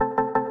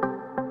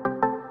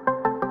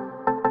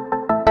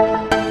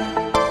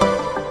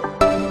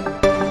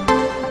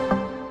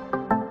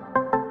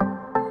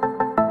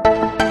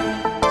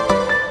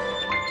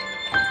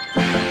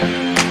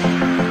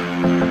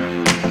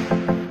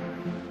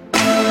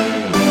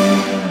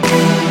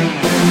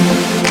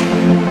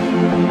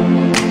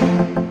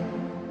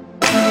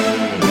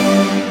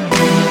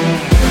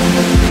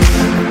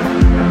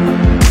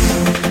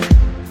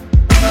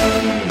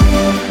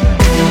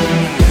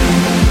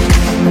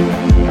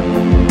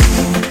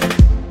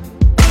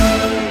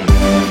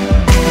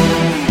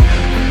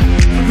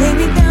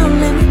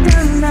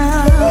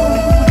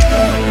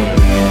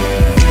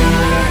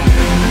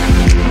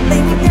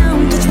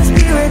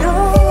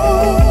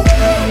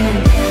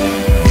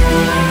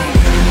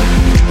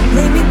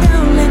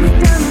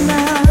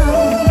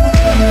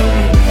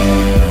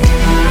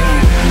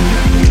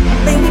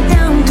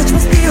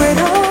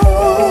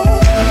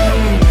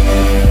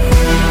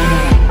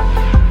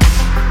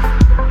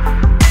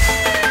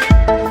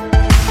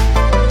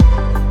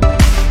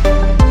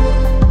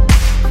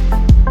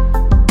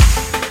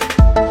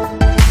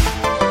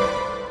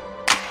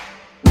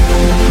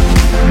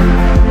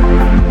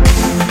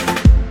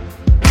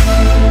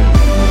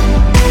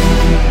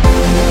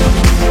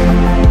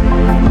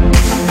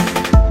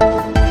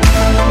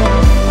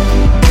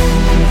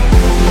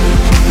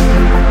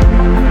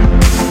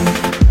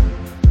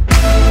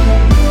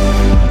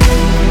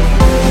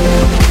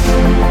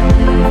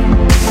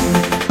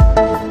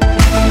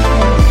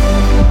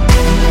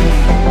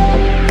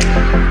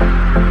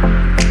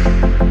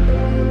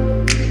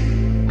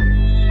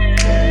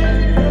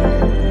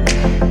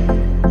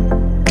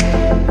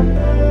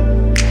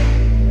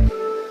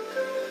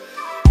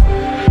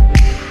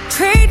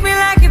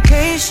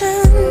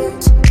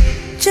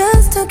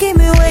to keep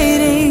me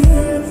waiting,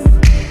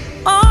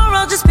 or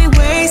I'll just be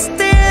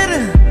wasted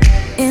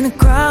in a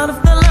crowd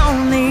of the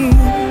lonely.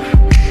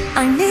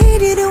 I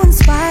need you to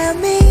inspire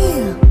me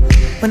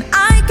when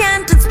I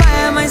can't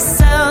inspire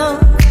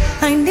myself.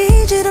 I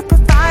need you to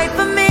provide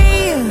for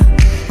me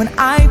when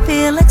I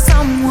feel like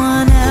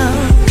someone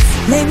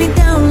else. Lay me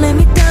down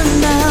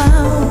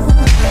now.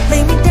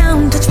 Lay me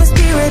down, touch my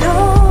spirit,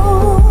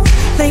 oh.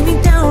 Lay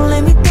me down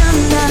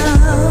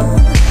now.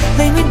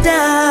 Lay me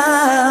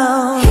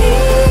down.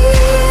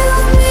 Heal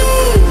me.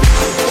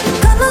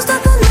 God knows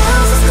nothing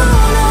else is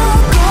gonna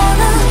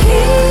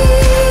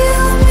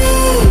heal me.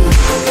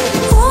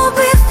 Oh,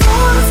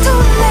 before it's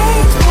too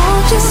late,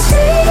 won't you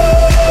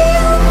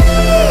heal me?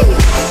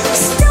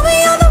 Steal me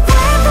all the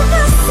way from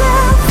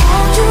myself,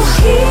 won't you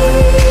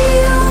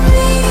heal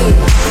me?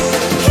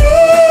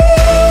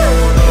 Heal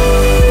me,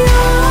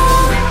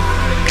 oh.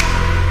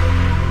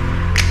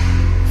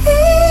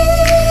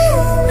 Heal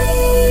me,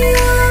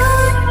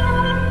 oh.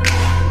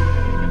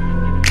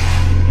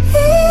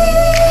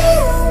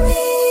 Heal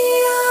me,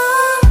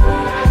 oh.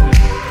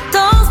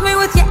 Dose me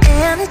with your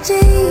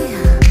energy,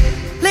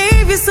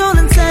 leave your soul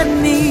inside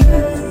me.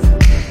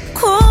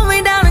 Cool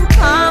me down and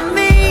calm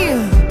me,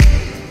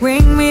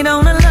 bring me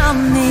down and love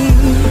me.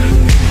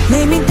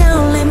 Lay me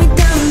down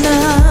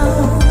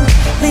now.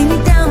 Lay me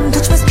down,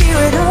 touch my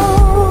spirit,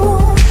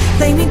 oh.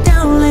 Lay me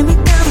down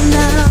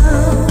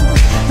now.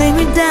 Lay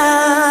me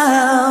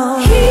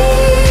down.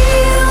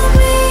 Heal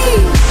me.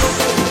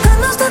 God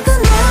knows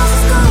nothing else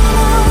is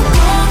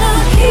gonna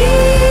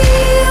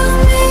heal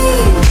me.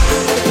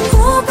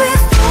 Oh,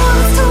 before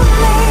it's too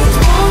late,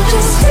 won't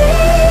you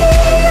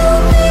steal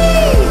me?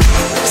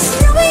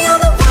 Steal me all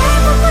the way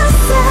from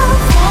myself,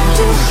 won't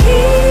you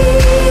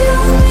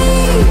heal me?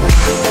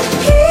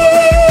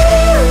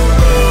 Heal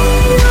me,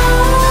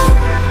 oh.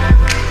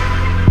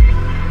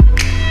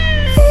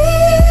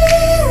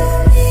 Heal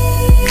me,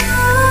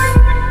 oh.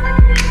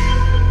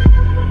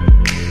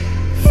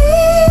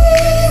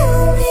 Heal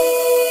me,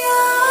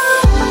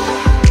 oh.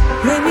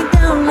 Lay me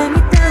down now.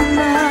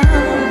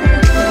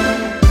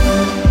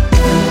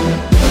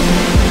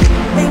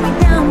 Lay me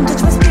down,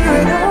 touch my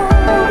spirit, oh.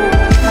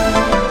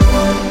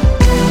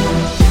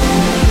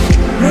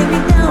 Lay me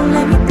down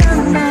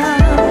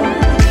now.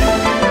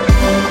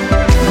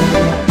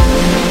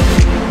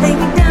 Lay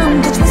me down,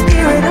 touch my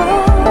spirit, oh.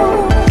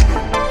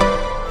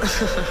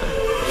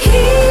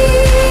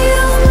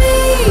 Heal me.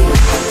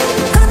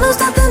 God knows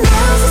nothing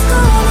else is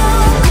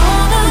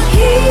gonna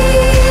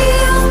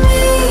heal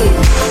me.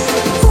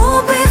 Oh,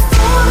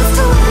 before it's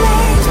too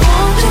late,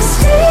 won't you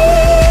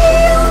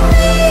steal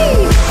me?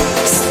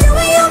 Steal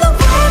me all the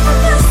way from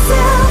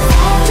myself,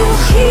 won't you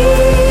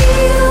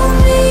heal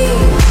me?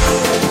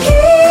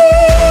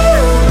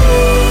 Heal me,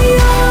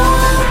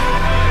 oh.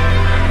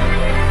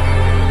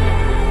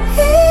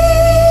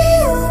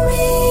 Heal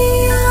me,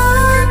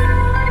 oh.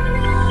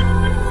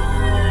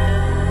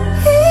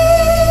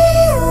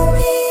 Heal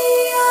me,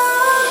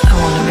 oh. I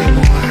wanna be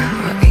more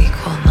or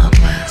equal, not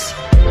less.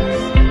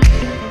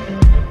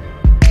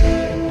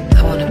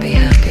 I wanna be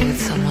happy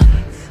with someone.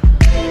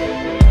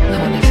 I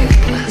wanna feel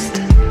blessed.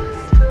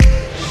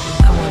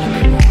 I wanna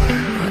be more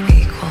or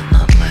equal,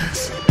 not less.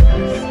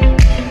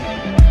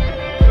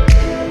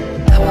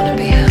 I wanna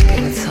be happy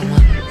with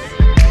someone.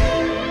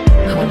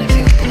 I wanna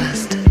feel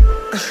blessed.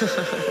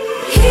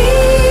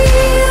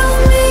 Heal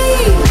me.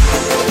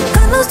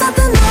 God knows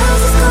nothing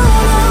else is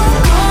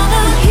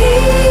gonna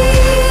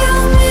heal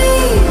me.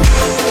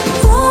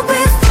 Oh,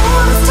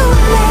 before it's too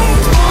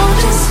late, won't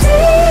you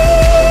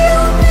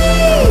steal me?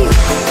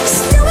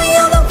 Steal me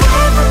all the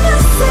way from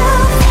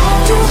myself,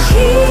 won't you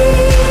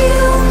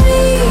heal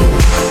me?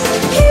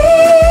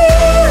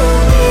 Heal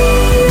me,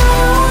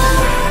 oh.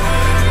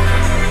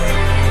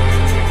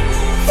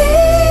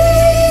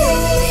 Heal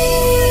me,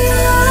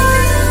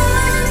 oh.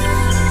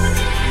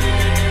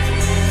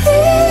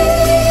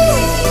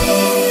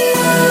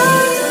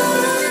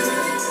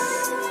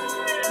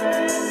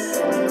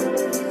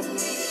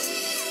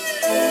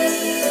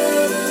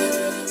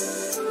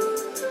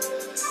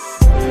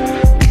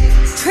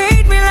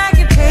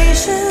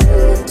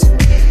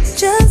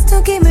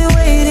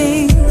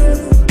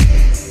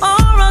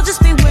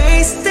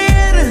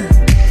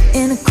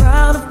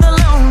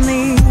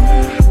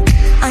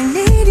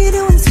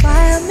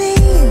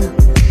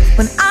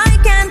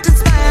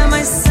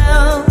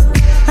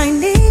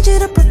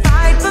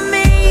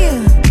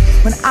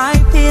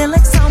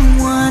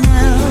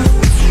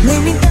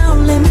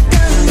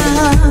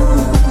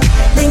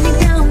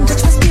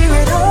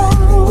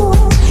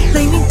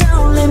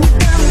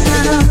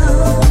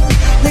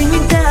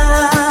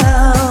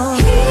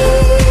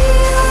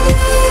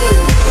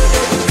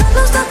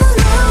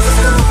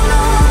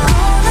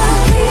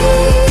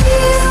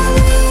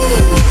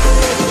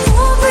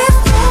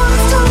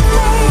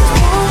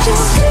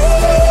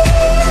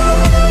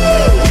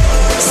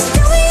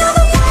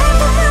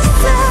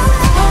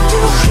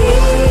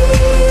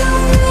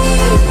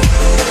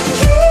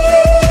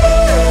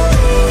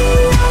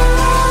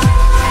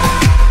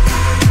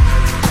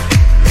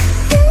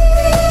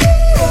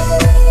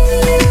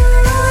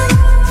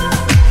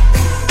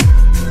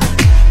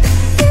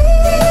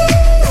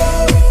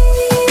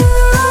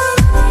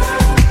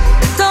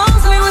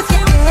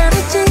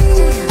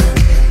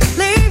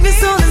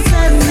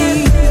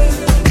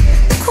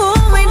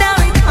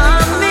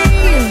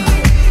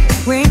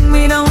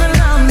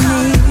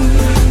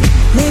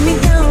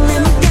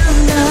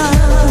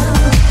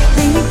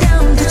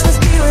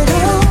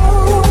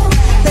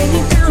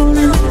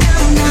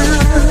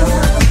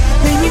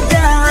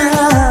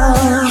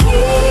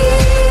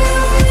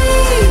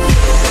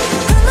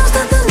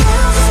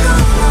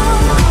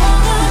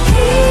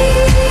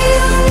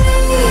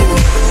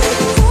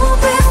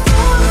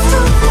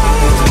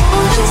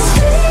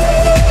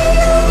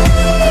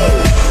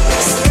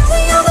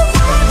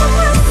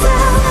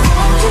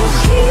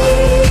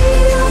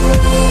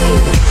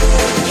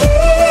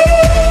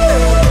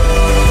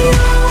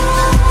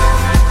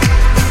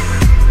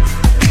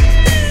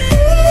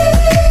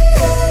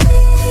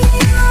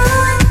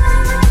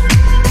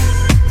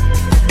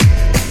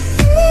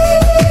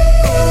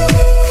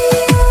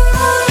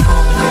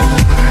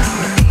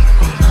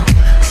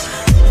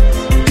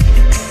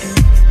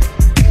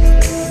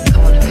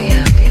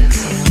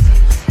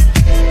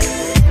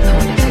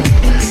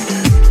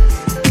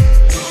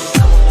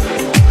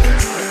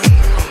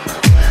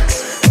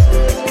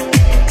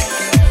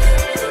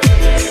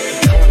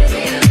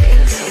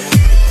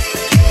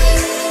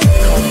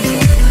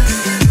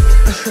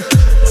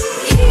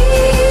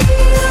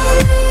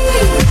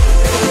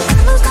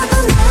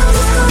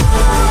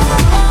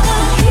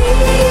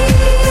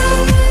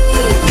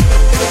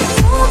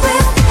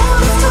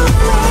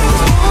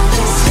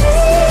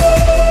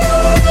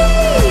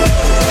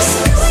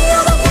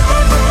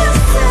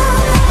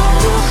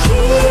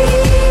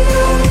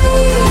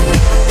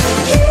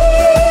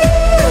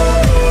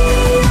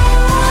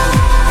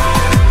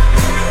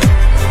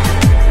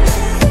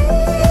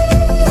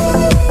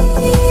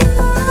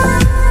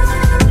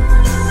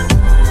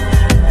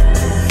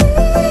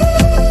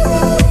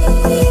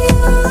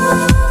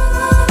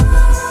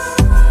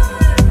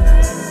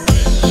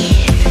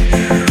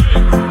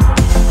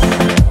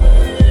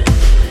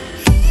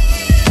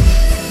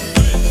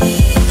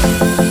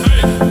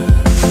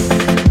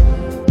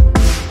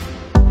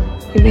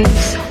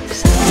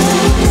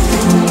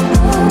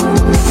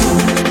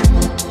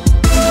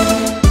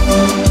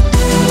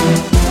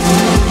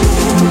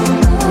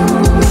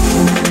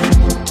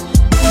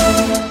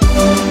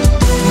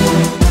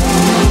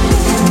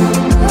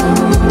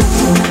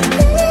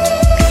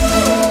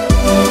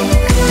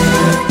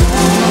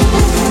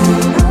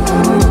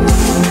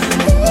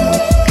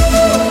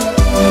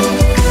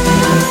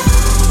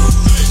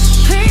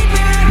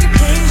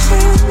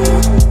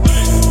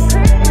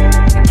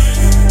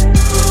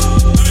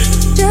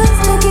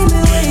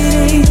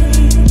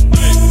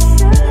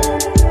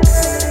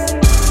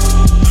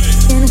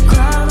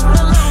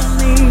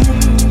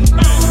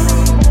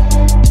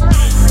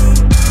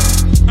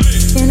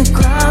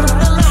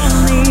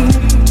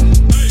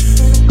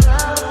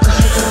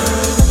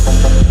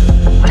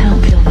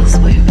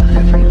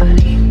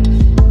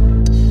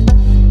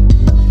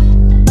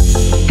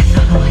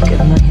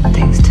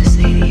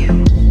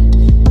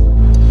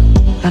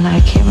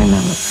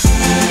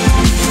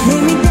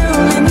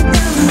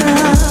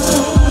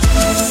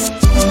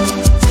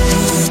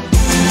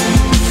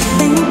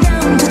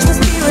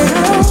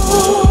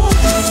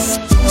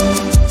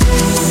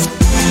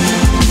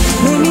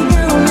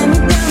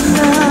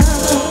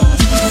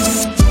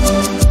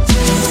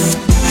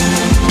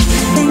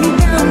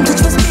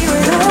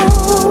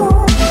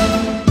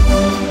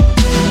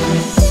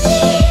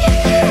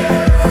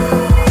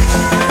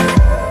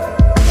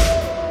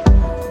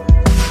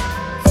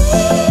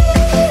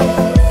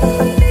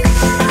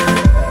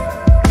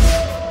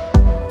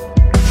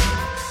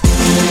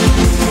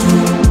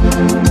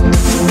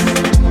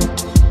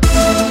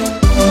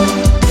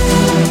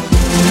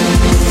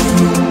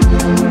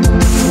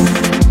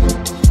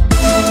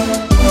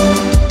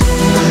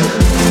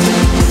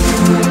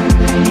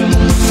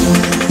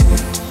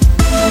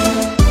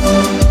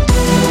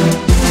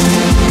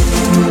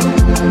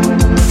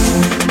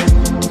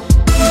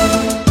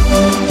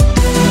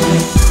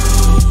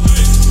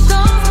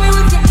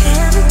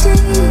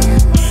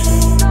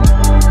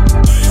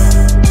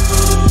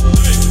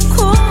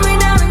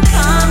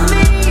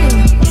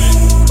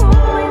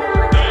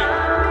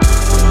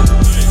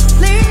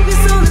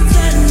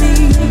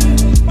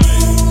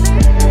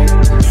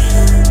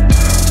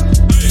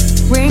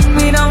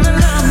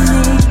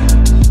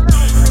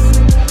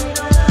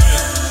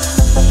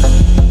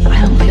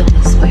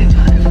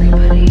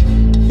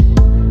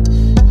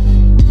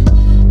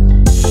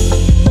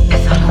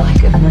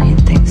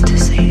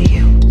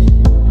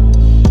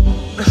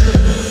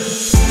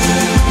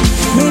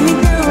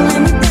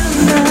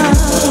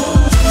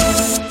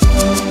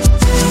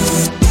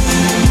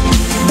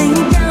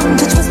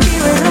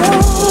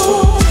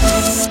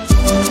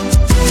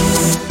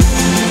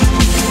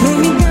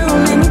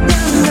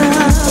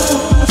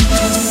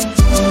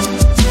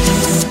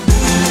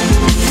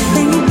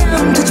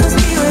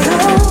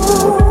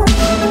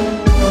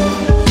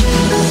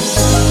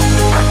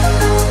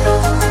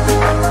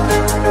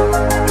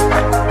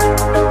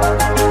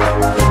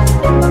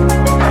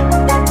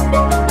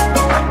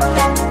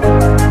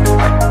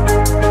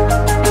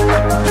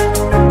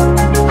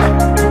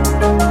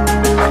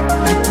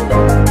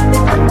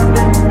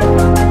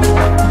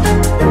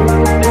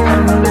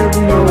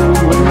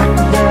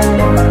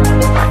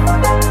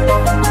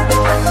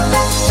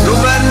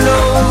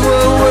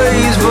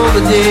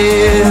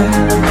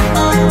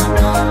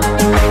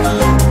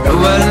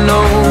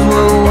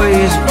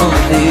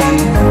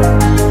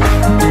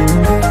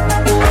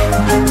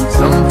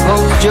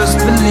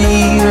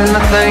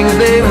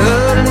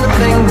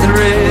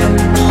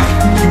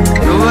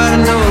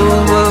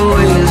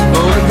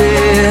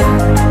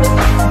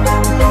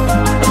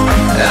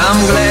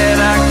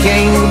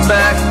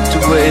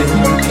 where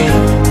we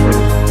came from.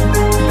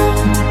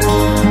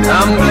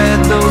 I'm glad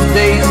those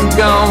days are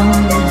gone,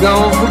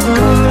 gone for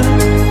good.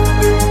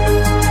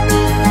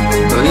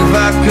 But if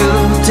I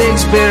could take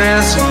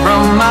experience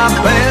from my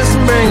past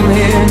and bring them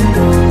here,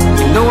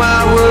 you know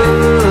I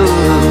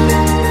would,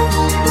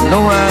 you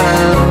know I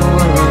would.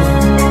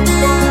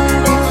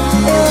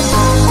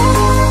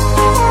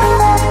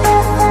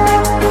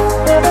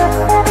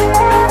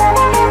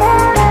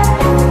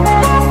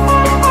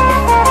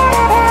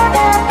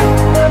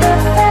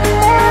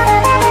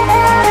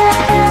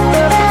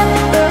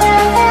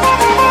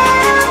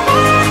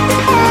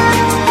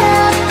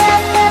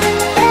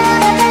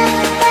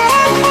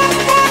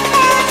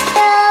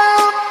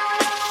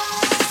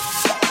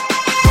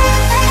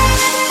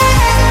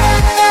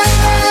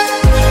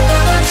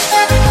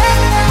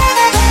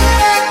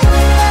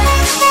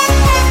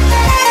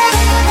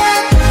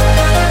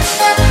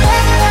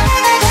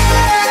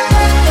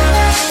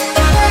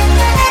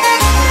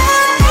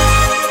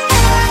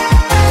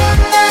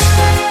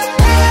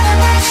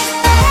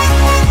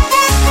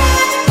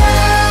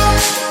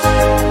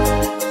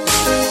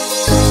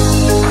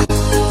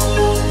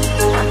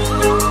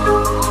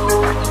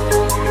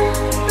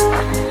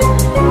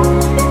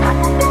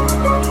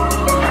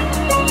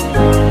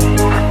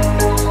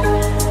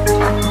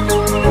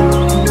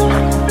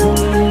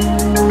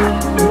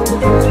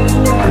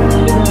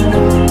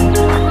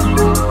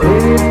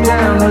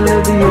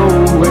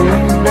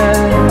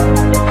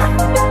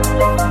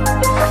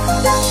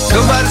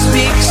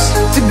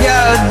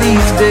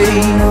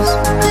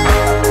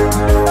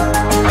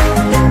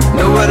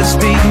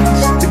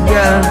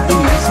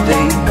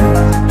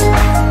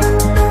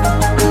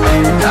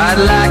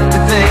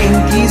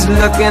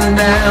 Looking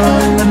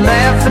down and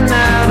laughing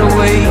out of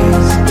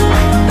ways.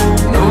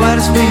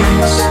 Nobody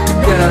speaks to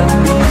God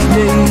these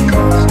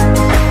days.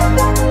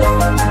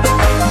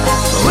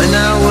 When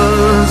I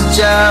was a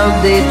child,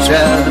 they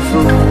tried to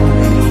fool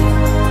me.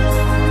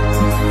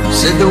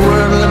 Said the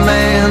world of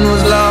man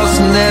was lost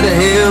and that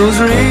hell was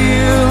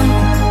real.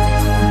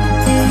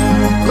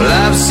 Well,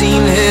 I've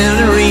seen hell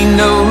in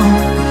Reno,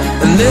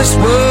 and this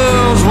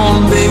world's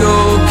one big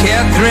old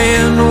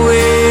Catherine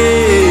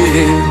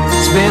wheel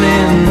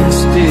spinning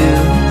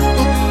still.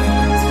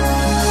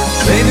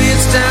 Maybe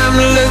it's time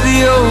to let the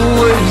old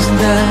ways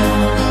die.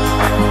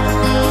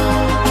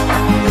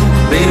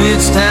 Maybe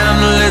it's time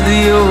to let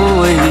the old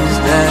ways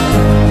die.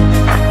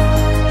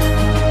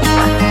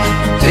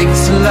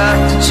 Takes a lot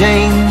to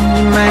change,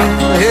 man.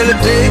 Hell, it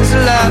takes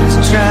a lot to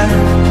try.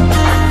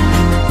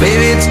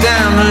 Maybe it's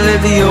time to let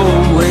the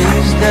old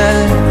ways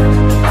die.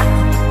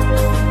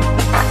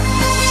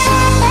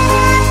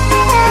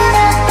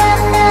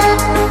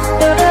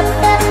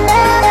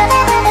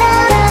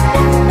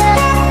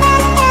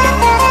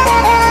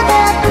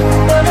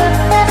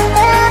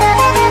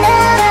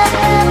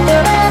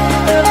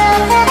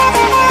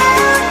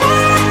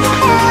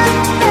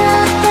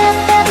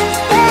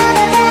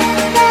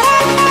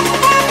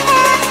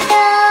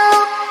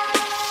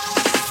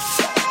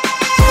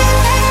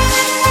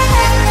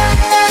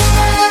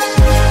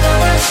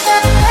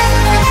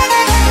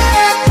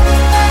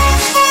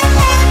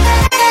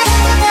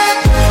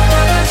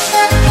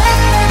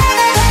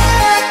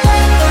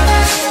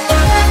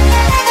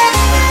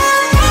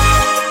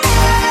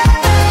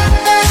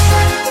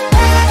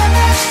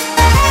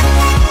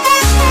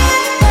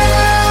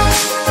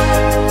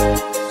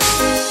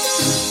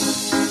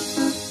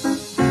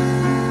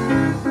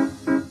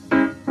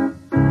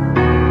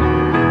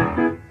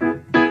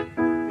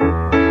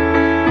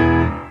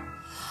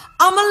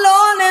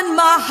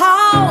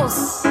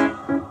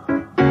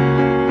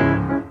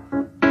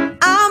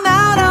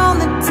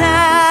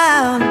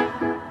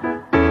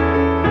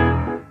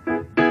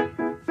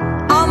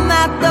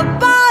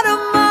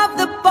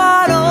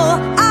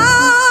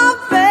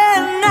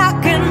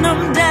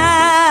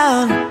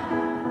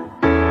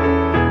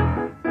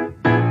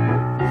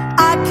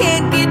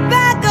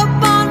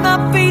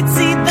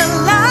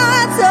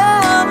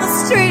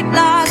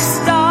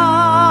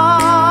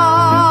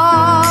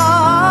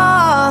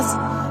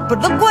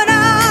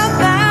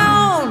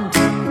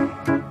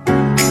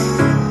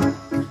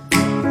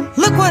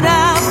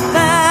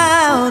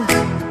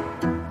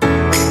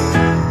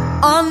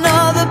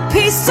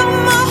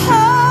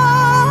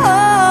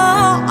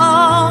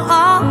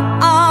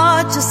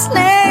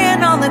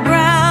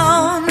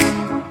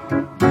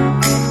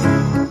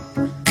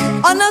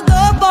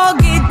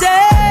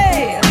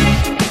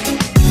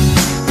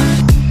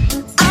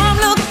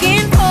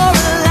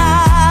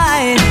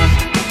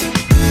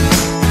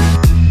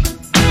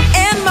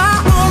 And my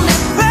only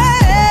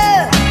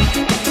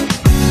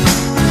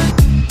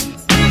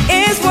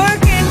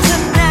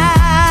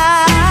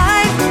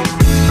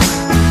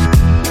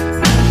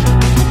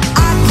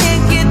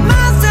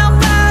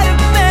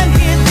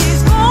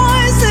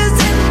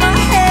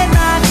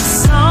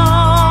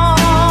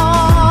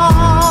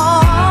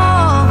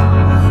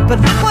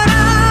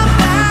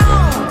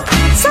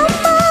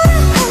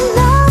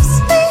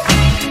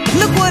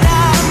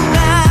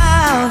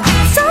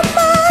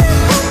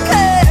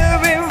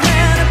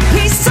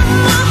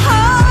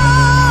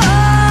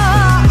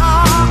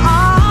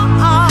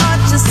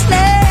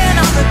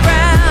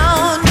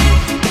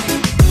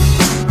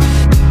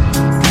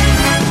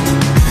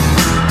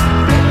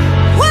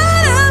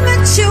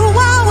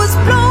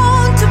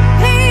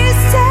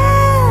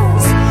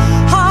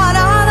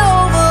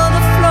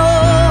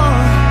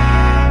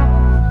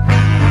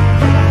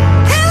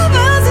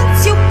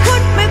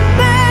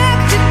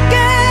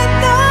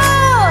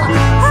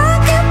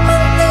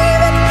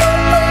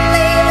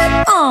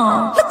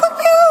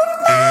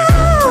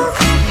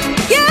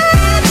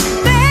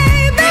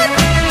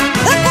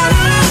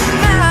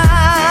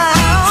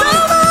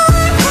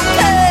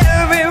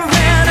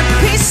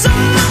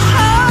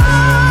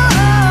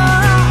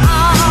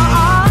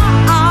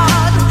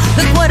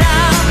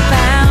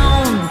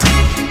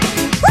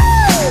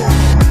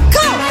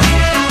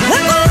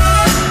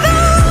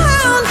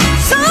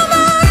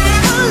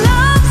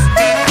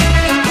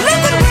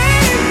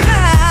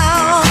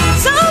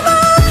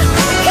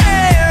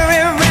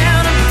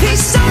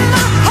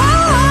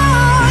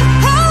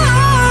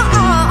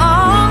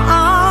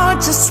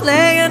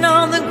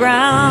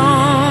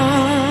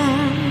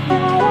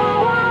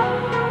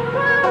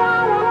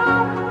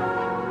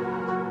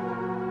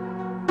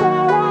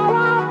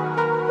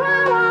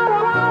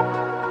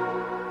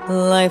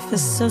Life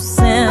is so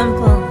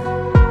simple.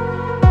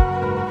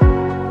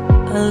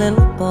 A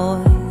little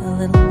boy, a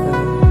little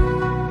girl,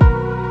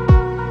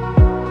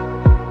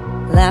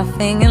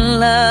 laughing and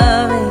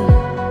loving,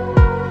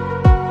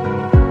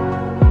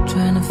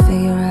 trying to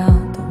figure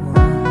out the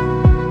world.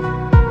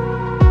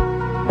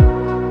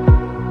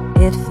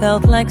 It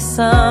felt like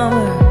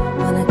summer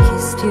when I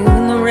kissed you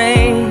in the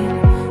rain.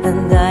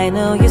 And I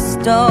know your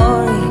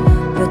story,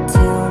 but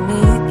tell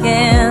me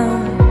again.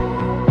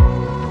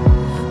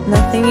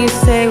 Nothing you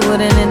say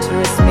wouldn't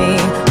interest me.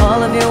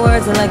 All of your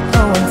words are like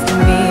poems to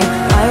me.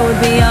 I would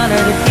be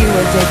honored if you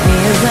would take me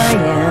as I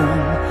am.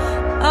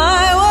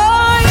 I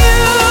want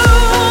you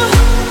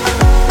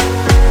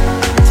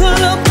to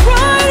look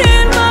right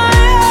in my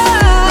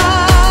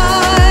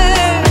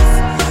eyes,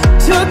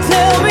 to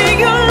tell me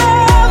you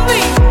love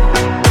me,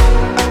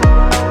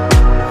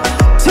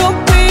 to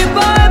be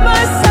by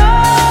my side.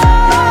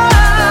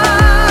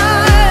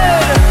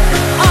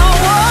 I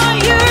want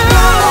you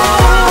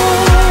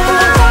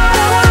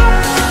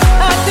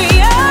at the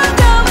end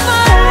of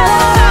my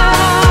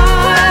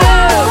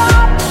life.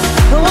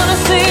 I wanna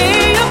see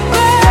your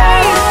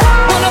face,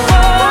 wanna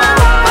burn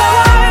the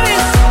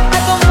place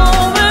at the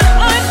moment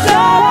I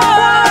die.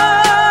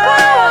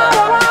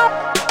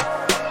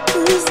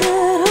 Is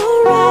that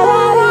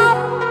alright?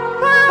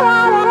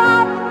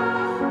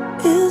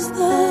 Is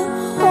that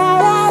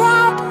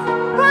alright?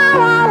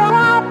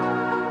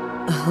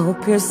 I hope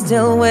you're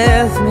still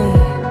with me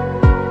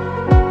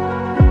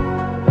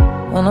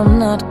when I'm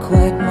not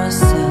quite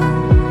myself.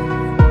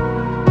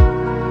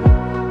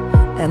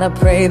 And I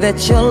pray that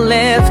you'll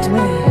lift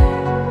me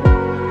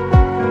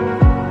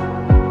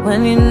when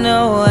you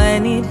know I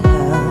need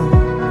help.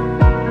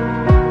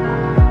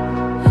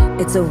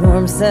 It's a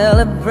warm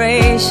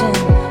celebration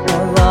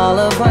of all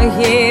of our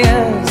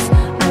years.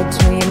 I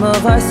dream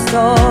of our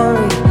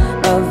story,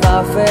 of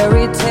our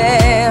fairy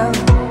tale.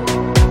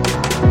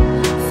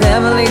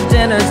 Family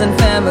dinners and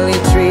family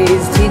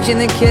trees, teaching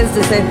the kids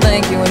to say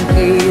thank you and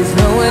please,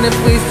 knowing if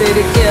we stay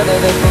together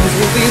that things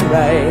will be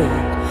right.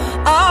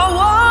 I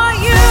want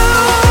you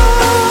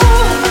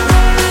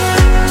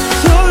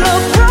to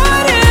look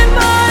right in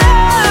my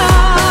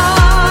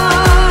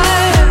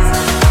eyes,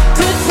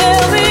 to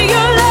tell me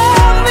you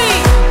love me,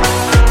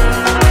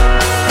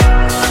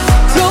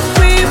 to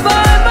be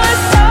by my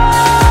side.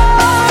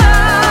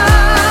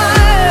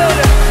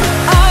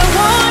 I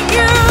want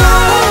you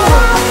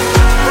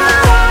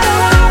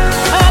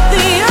at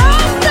the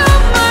end of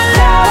my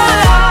life.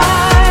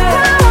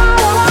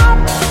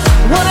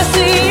 Wanna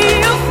see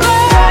your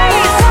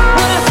face,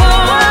 wanna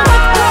find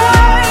my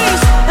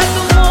place at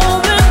the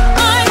moment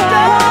I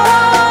die.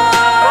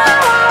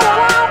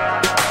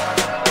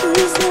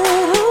 Is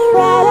that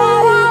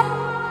alright?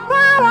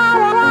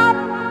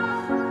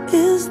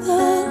 Is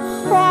that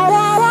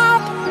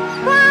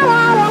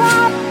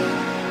alright?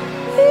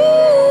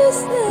 Is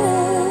that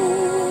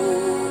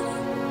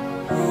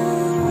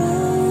alright?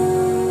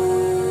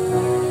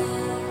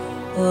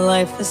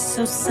 Life is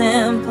so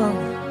simple.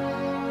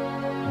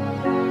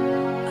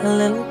 A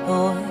little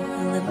boy,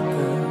 a little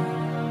girl,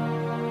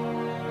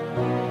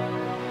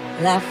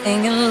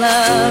 laughing and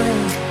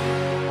loving,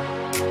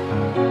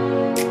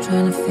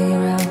 trying to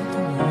figure out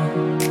the world.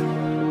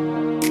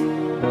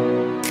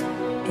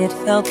 It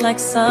felt like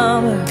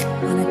summer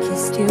when I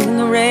kissed you in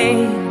the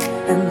rain.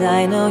 And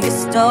I know your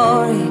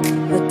story,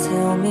 but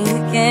tell me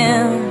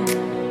again.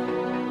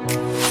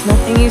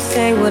 Nothing you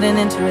say wouldn't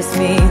interest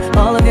me.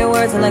 All of your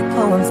words are like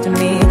poems to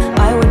me.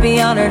 I would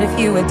be honored if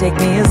you would take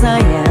me as I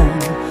am.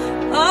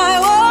 I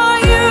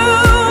want you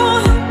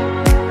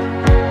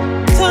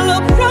to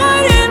look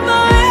right in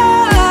my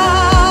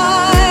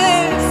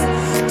eyes,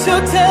 to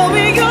tell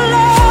me you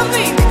love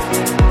me,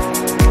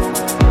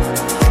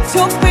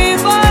 to be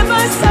by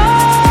my side.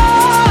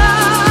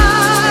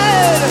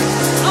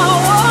 I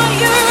want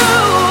you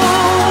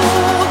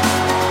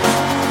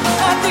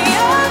at the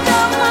end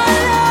of my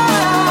life.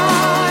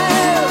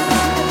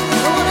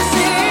 I wanna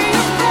see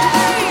your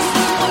face,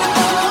 wanna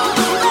hold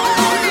your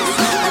face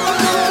at the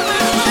moment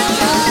I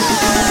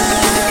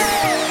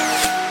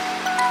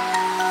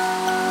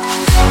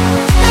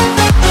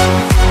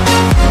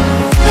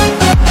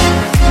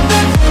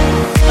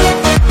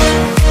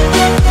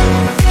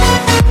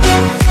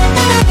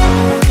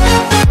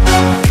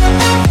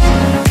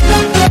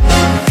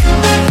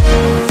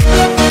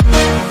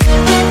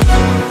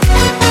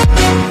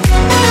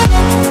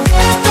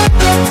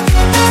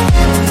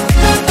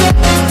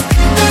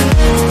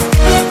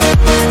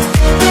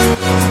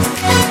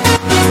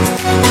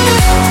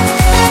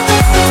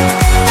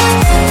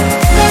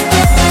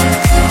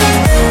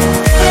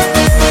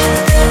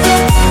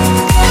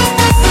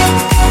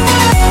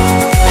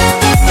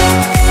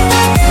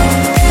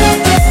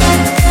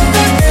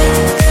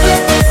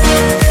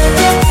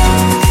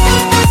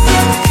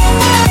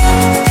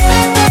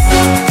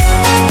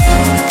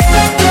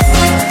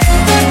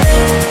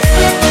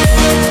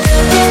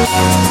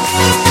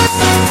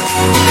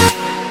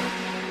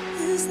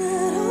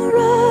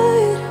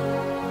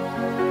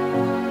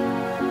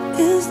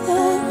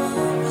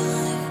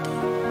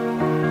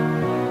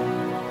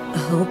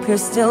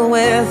still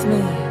with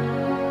me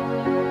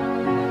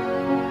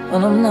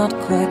when I'm not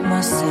quite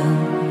myself.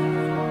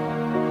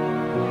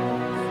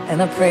 And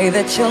I pray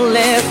that you'll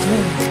lift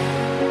me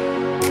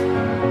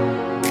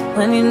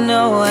when you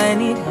know I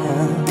need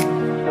help.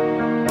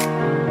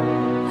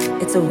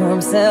 It's a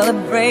warm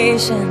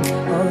celebration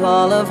of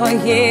all of our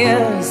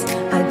years.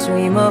 I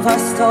dream of our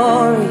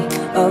story,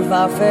 of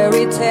our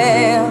fairy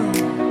tale.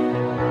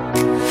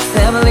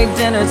 Family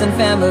dinners and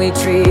family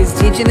trees,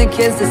 teaching the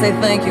kids to say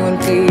thank you and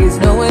please,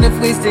 knowing if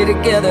we stay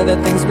together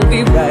that things will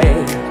be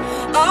right.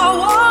 I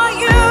want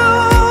you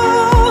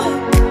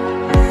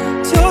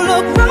to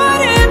look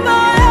right in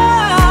my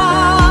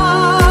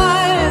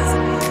eyes,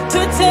 to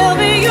tell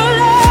me you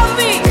love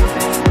me,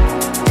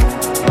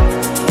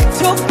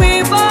 to be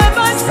by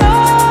my side.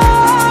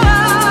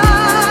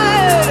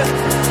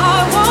 I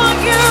want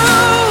you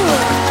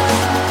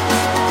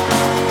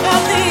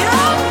at the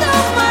end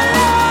of my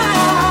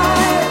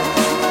life.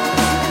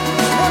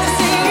 Wanna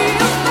see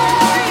your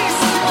face,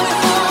 wanna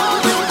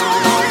hold your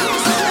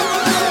face.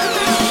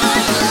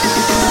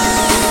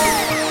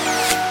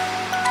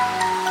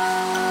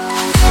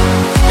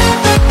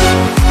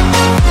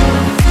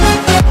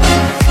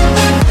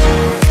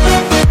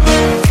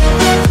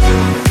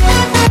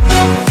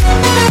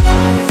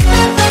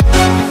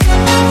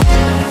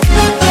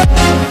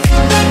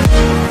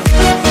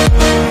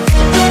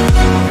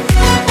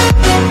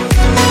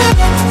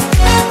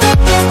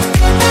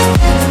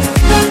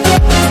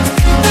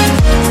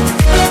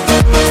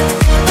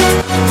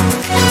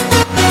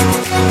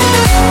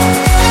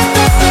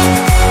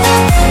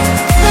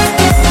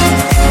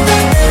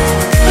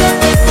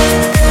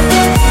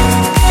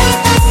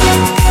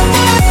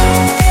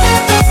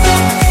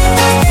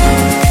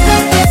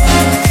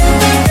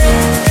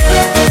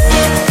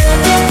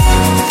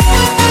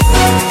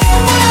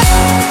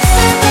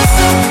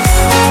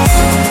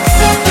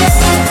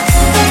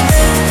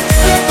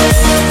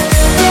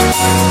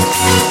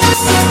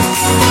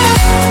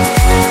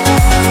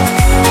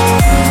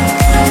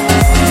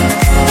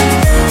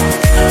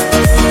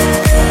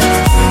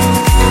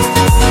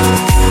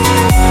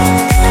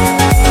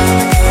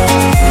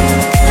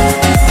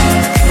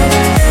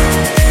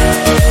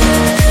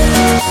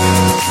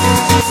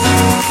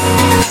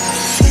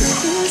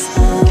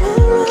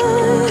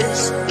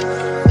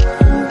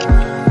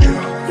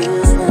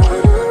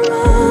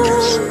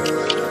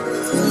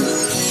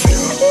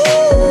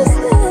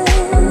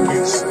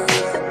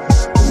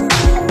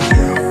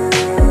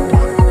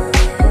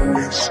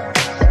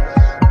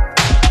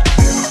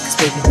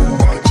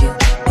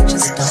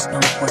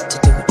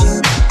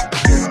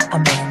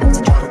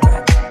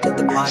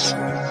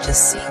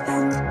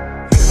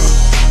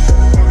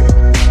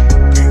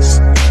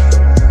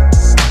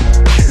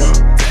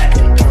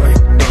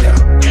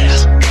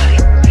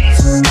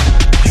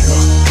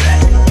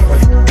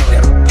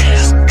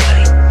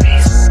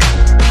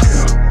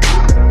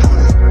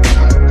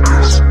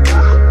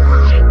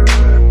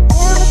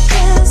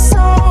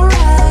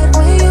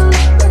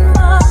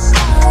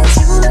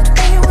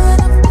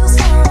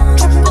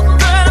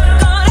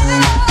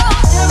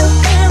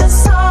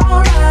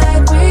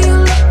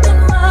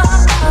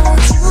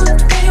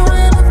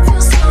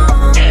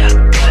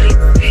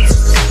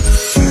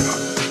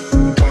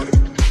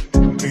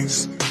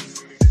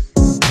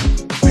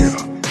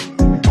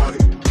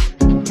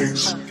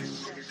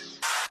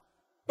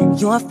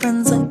 Your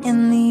friends are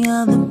in the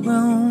other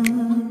room.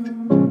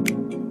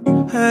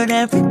 Heard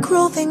every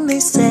cruel thing they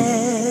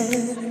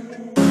said.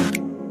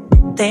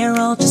 They're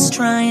all just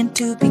trying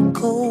to be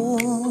cool.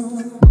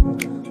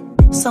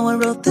 So I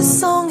wrote this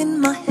song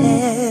in my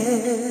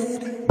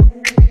head.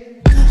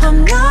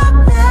 I'm not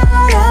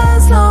mad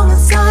as long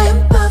as I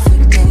am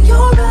perfect in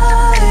your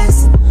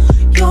eyes.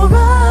 Your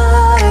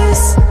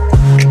eyes.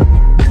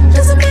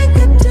 Doesn't make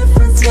a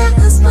difference, yeah,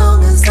 as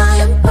long as I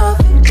am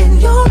perfect in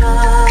your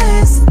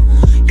eyes.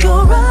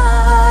 Your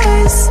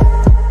eyes.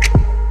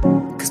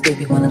 Cause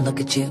baby, when I look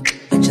at you,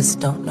 I just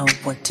don't know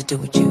what to do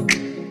with you.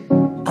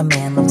 A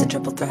man loves a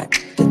triple threat.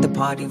 Did the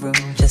party room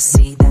just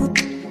see that?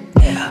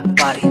 Yeah,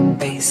 body,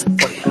 face,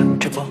 for ya,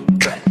 triple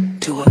threat.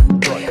 To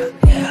adore ya.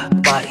 Yeah,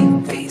 body,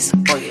 face,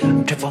 for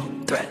ya, triple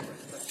threat.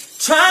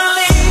 Try to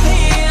leave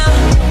here,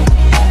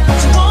 but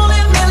you won't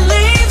let me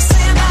leave.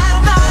 Saying I do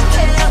not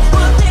care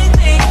what they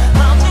think,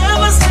 I'll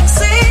never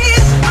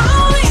succeed.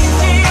 I'll leave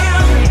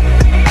here.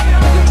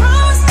 You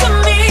promised to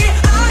me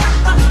I got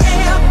my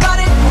hair,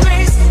 body,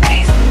 face,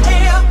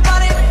 hair,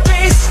 body,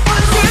 face for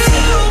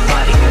you.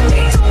 Body,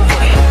 face,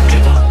 for ya,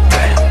 triple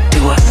threat.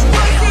 Do us,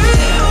 body,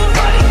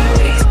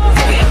 face,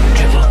 for ya,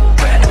 triple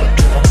threat.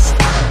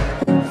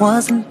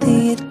 Wasn't the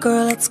it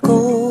girl at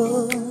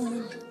school?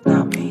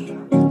 Not me.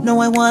 No,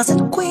 I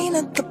wasn't queen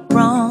at the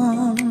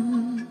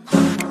prom.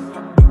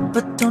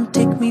 But don't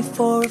take me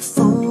for a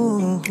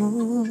fool.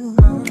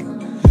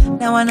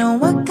 Now I know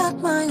I got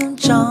my own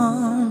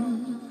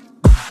charm.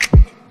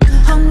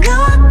 I'm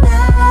not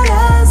mad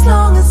as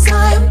long as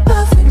I am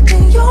perfect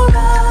in your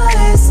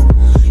eyes.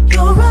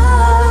 Your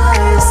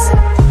eyes.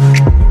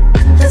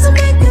 Doesn't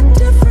make a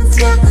difference,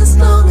 yeah, as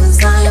long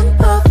as I am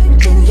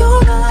perfect in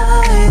your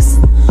eyes.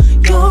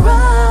 Your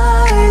eyes.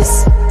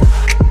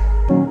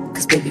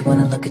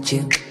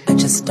 with you. I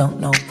just don't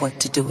know what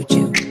to do with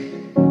you.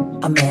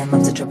 A man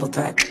loves a triple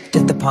threat.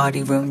 Did the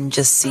party room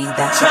just see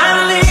that? Try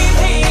to leave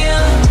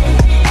here.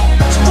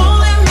 Won't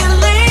let me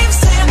leave.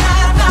 Saying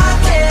that I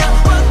care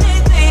what they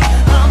think.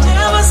 I'll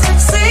never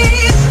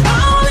succeed.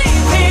 I'll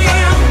leave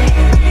here.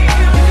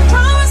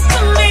 Promise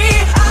to me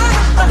I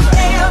have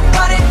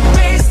everybody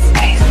face.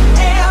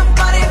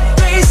 Everybody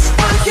face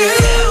for you.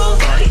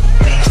 Body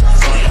face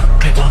for you.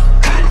 People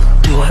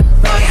do it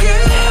for you.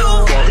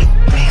 Body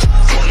face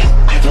for you.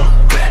 People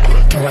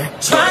do it.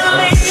 Try to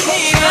leave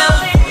here.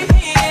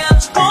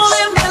 Won't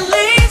let me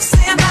leave.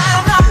 Saying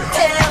that I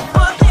care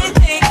what they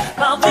think.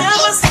 I'll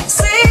never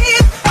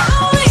succeed.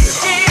 I'll leave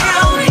here.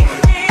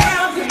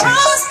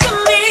 Promise to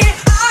me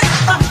I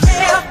have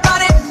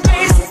everybody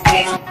face.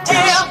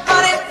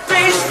 Everybody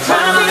face. Try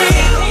to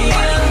leave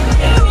here.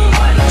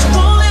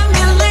 Won't let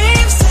me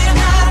leave. Saying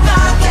that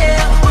I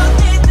care what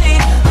they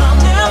think. I'll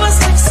never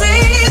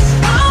succeed.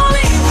 I'll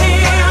leave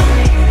here.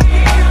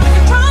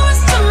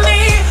 Promise to me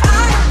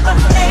I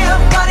have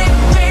everybody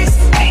face.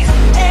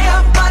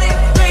 Everybody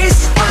face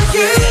for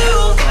you.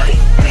 Body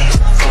face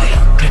for you.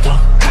 People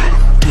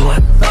do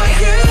it for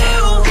you.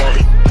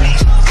 Body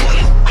face for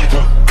you.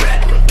 People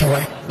do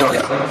it.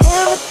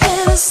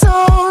 Everything is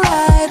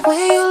alright when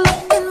you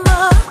look in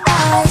my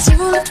eyes. You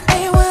lift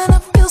me when I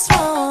feel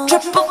small.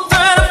 Triple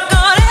threat, I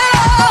got it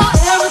all.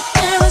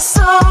 Everything is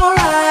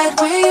alright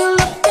when you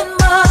look in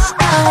my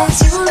eyes.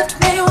 You lift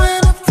me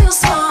when I feel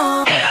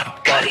small.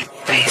 Body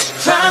face.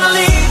 Trying to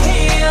leave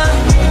here.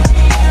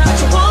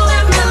 Won't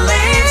let me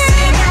leave.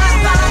 Saying that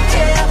I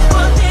care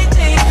what they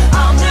think.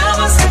 I'll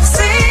never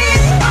succeed.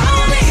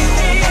 I'll leave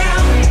here.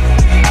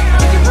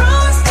 You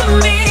promise to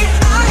me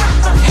I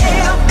have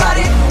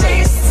everybody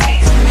face.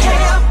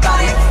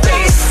 Everybody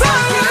face for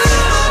you.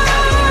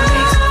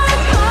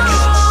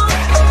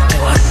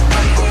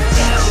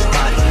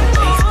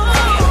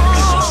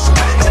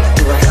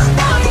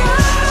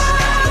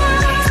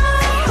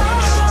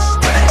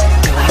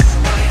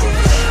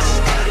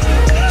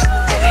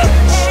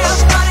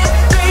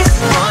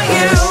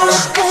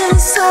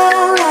 It's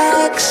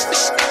alright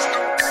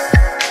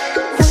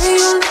when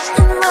you look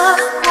in my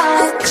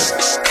eyes.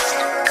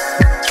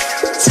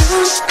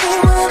 Touch me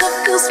when I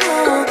feel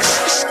small.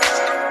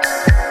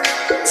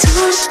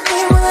 Touch me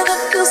when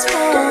I feel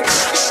small.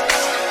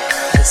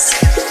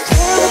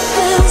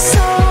 Everything's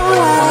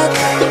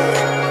alright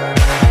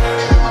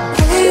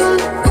when you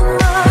look in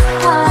my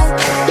eyes.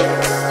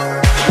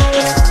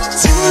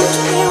 Touch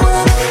me when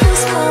I feel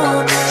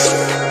small.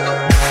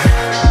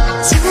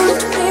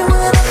 Touch me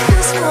when I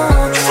feel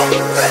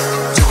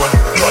small.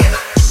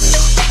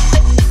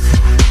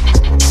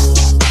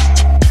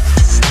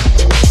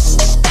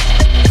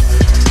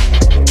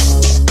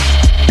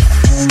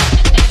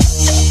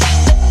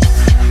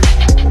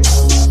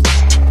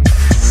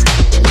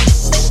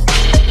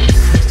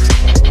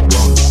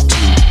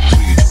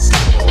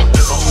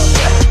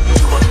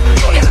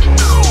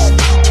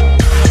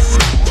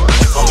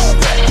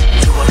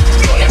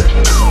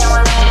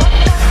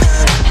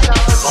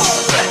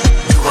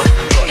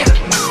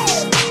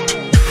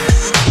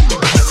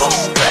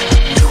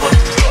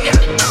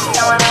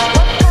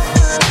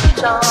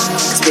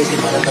 Cause baby,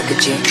 when I look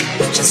at you,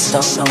 I just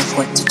don't know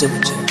what to do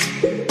with you.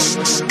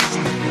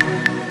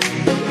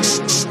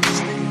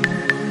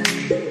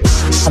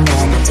 A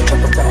man with a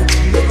triple threat,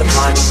 with the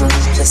party room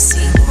just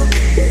see.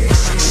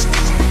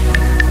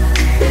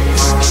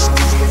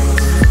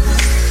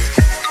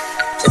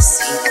 Just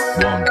see.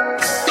 One,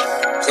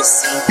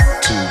 Just see.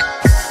 two,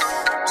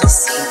 Just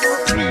see.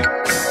 three.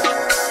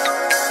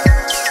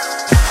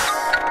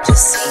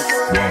 Just see.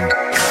 One,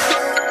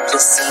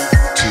 Just see.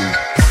 two,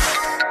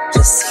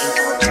 Just see.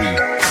 three.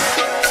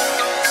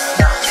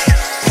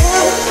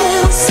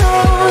 Everything's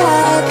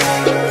alright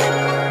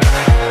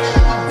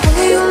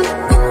when you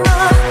look in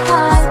my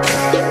eyes.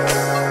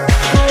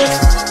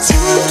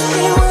 Touch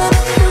me when I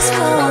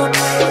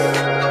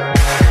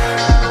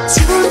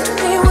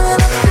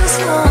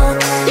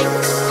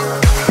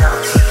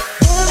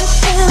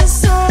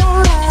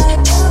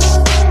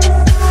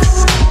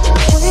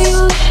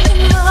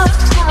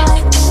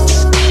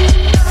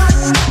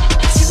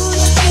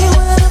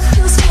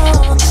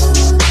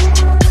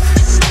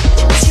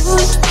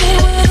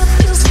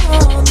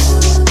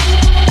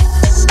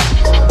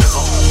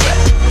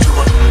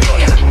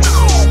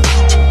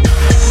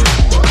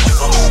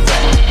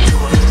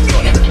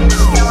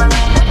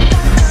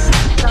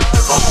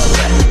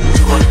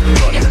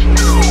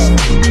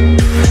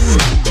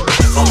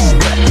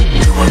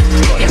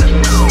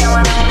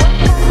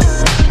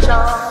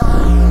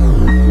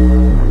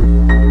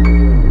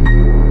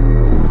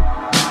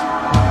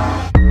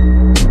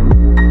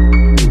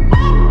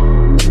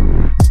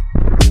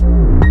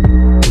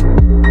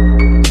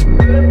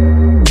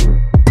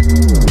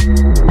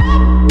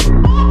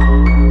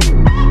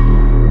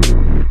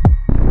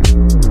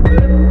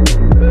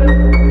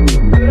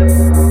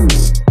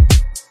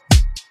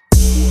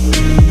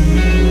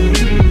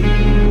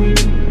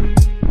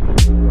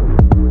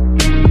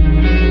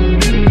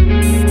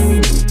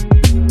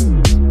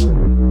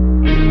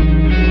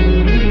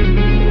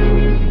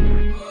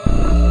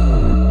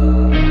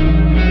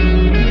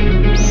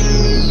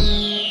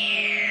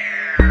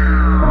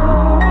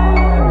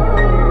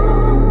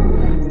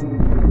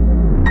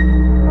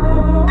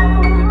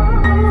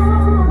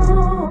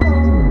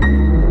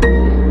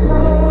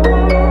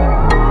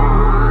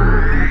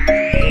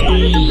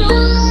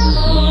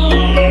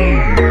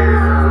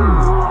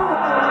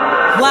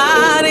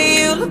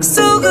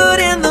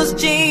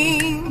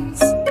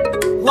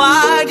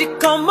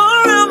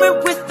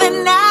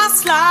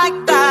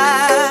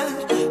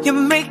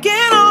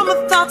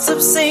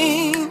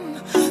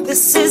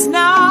This is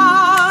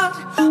not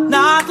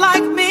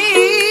like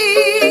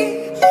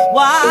me.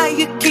 Why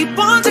you keep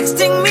on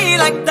texting me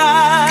like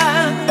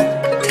that?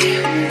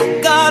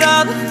 Got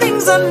other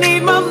things I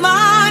need my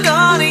mind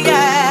on,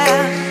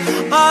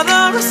 yeah.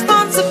 Other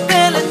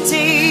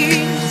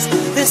responsibilities.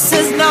 This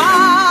is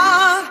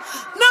not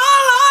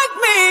like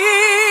me.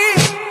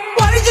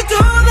 Why did you do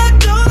that?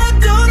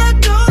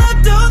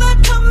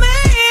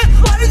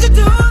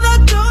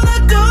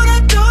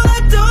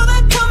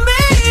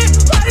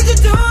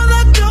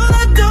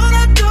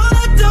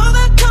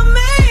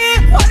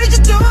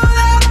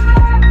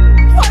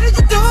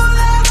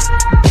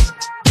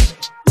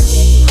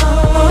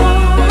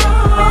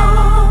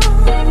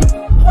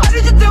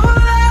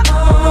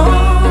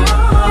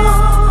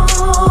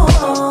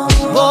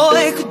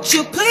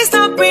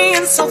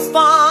 So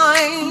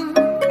fine.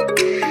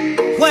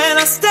 When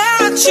I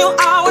stare at you,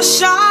 I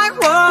wish I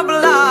were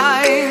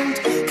blind.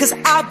 'Cause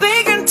I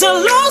begin to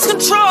lose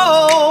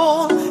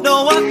control. No,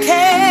 I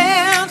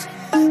can't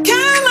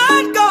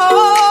let go.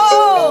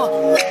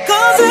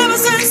 'Cause ever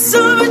since I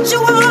met you,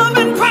 I've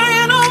been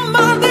praying on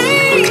my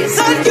knees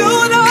that you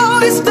would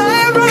always stay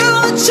around,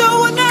 that you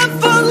would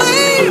never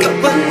leave.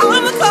 But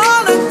I'm the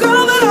kind of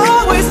girl that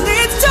always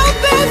needs to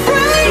be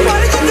free. Why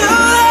did you do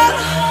that?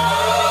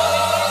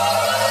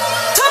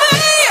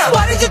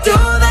 Why did you do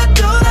that,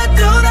 do that,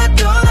 do that,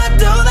 do that,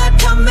 do that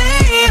to me?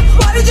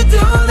 Why did you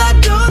do that,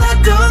 do that,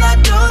 do that,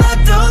 do that,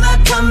 do that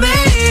to me?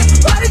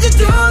 Why did you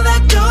do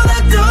that, do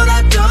that, do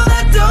that, do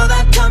that, do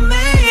that to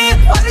me?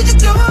 Why did you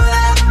do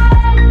that?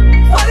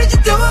 Why did you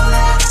do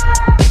that?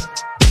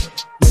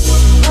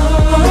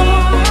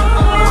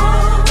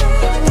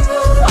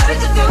 Why did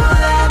you do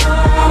that?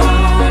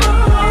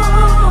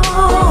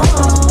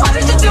 Why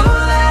did you do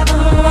that?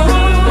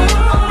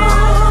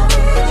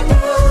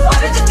 Why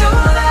did you do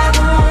that?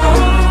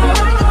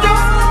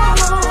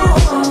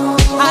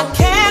 I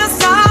can't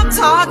stop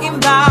talking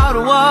about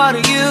what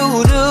you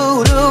do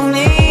to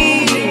me.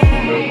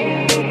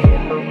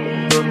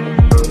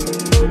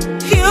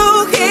 You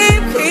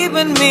keep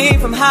keeping me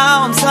from how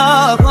I'm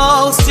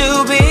supposed to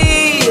be.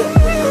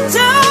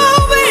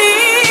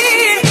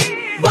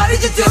 Why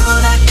did you do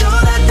that, do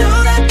that, do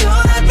that, do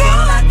that, do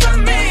that to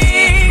me?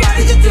 Why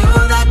did you do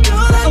that, do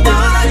that, do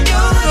that, do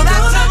that, do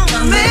that to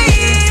me?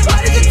 Why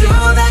did you do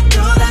that,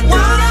 do that,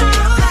 do that,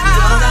 do that,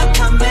 do that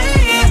to me?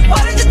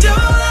 Why did you do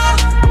that?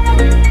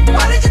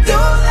 Why did you do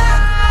that?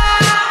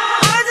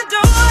 Why did you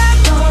do that?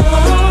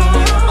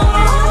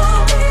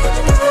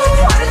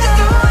 Why did you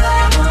do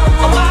that?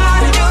 Why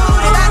did you do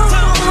that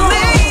to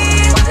me?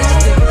 Why did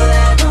you do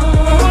that?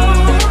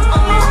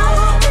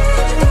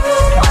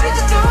 Why did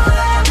you do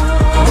that?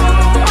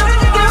 Why did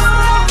you do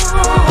that?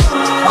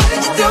 Why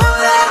did you do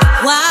that?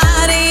 Why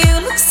do you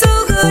look so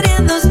good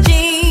in those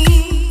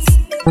jeans?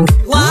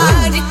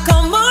 Why'd you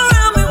come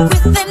around me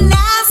with an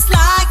ass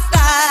like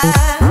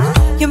that?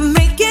 You're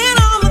making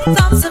all my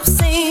thoughts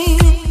obscene.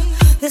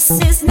 This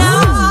is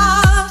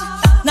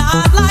not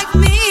like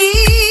me.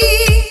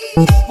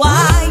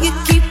 Why you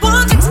keep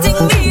on texting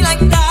me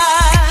like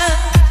that?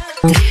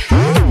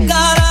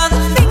 Got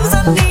other things I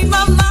need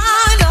my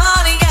mind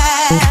on,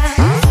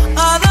 yeah.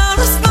 Other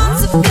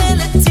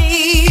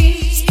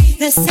responsibilities.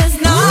 This is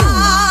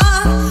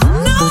not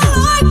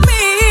like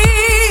me.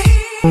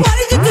 Why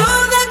did you do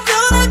that, do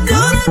that, do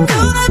that, do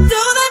that,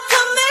 do that to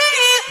me?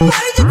 Why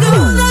did you do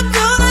that,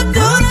 do that,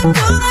 do that,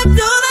 do that,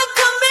 do that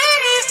to me?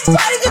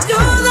 Why did you do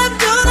that,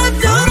 do that,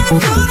 do that,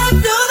 do that,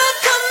 do that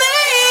to me?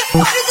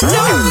 Why did you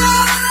do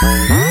that?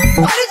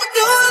 Why did you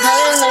do that? Why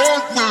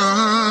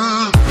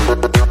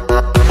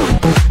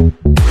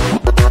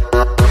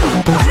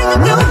did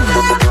you do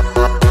that?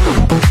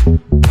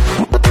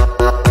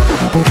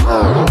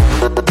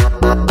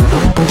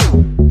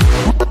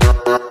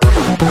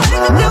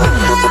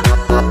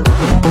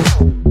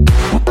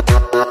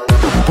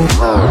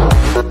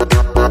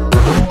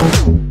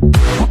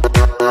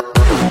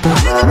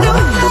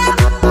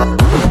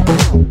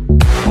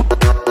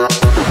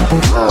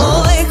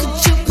 Boy,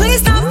 could you please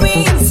stop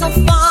being so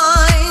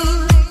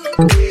fine?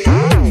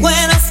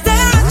 When I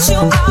stare at you,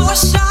 I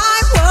wish I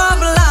were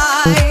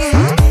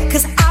blind.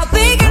 'Cause I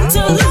begin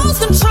to lose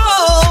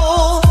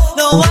control.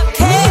 No, I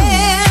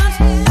can't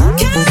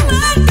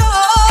let go.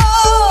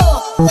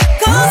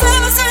 'Cause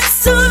ever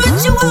since I met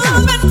you,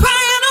 I've been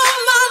praying on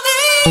my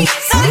knees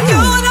that you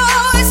would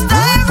always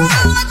stay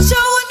around, that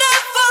you would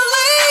never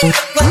leave.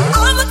 But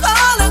I'm the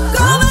kind of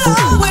girl that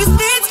always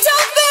needs to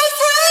be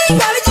free.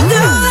 Why did you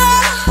do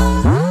that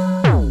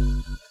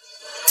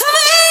to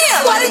me?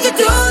 Why did you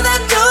do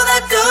that, do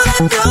that, do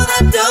that, do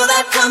that, do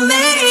that to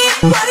me?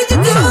 Why did you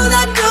do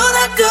that, do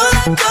that, do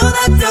that, do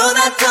that, do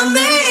that to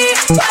me?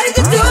 Why did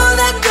you do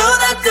that, do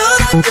that, do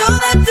that, do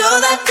that, do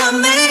that to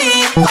me?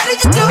 Why did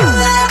you do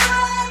that?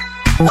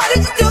 Why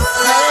did you do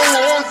that?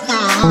 Why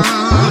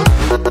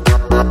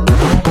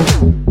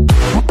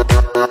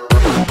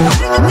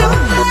did you do that?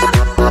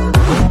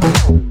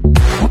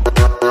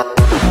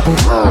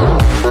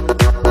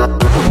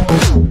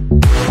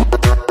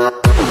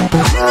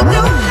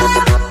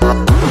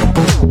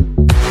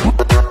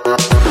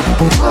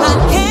 I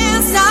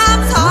can't stop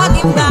talking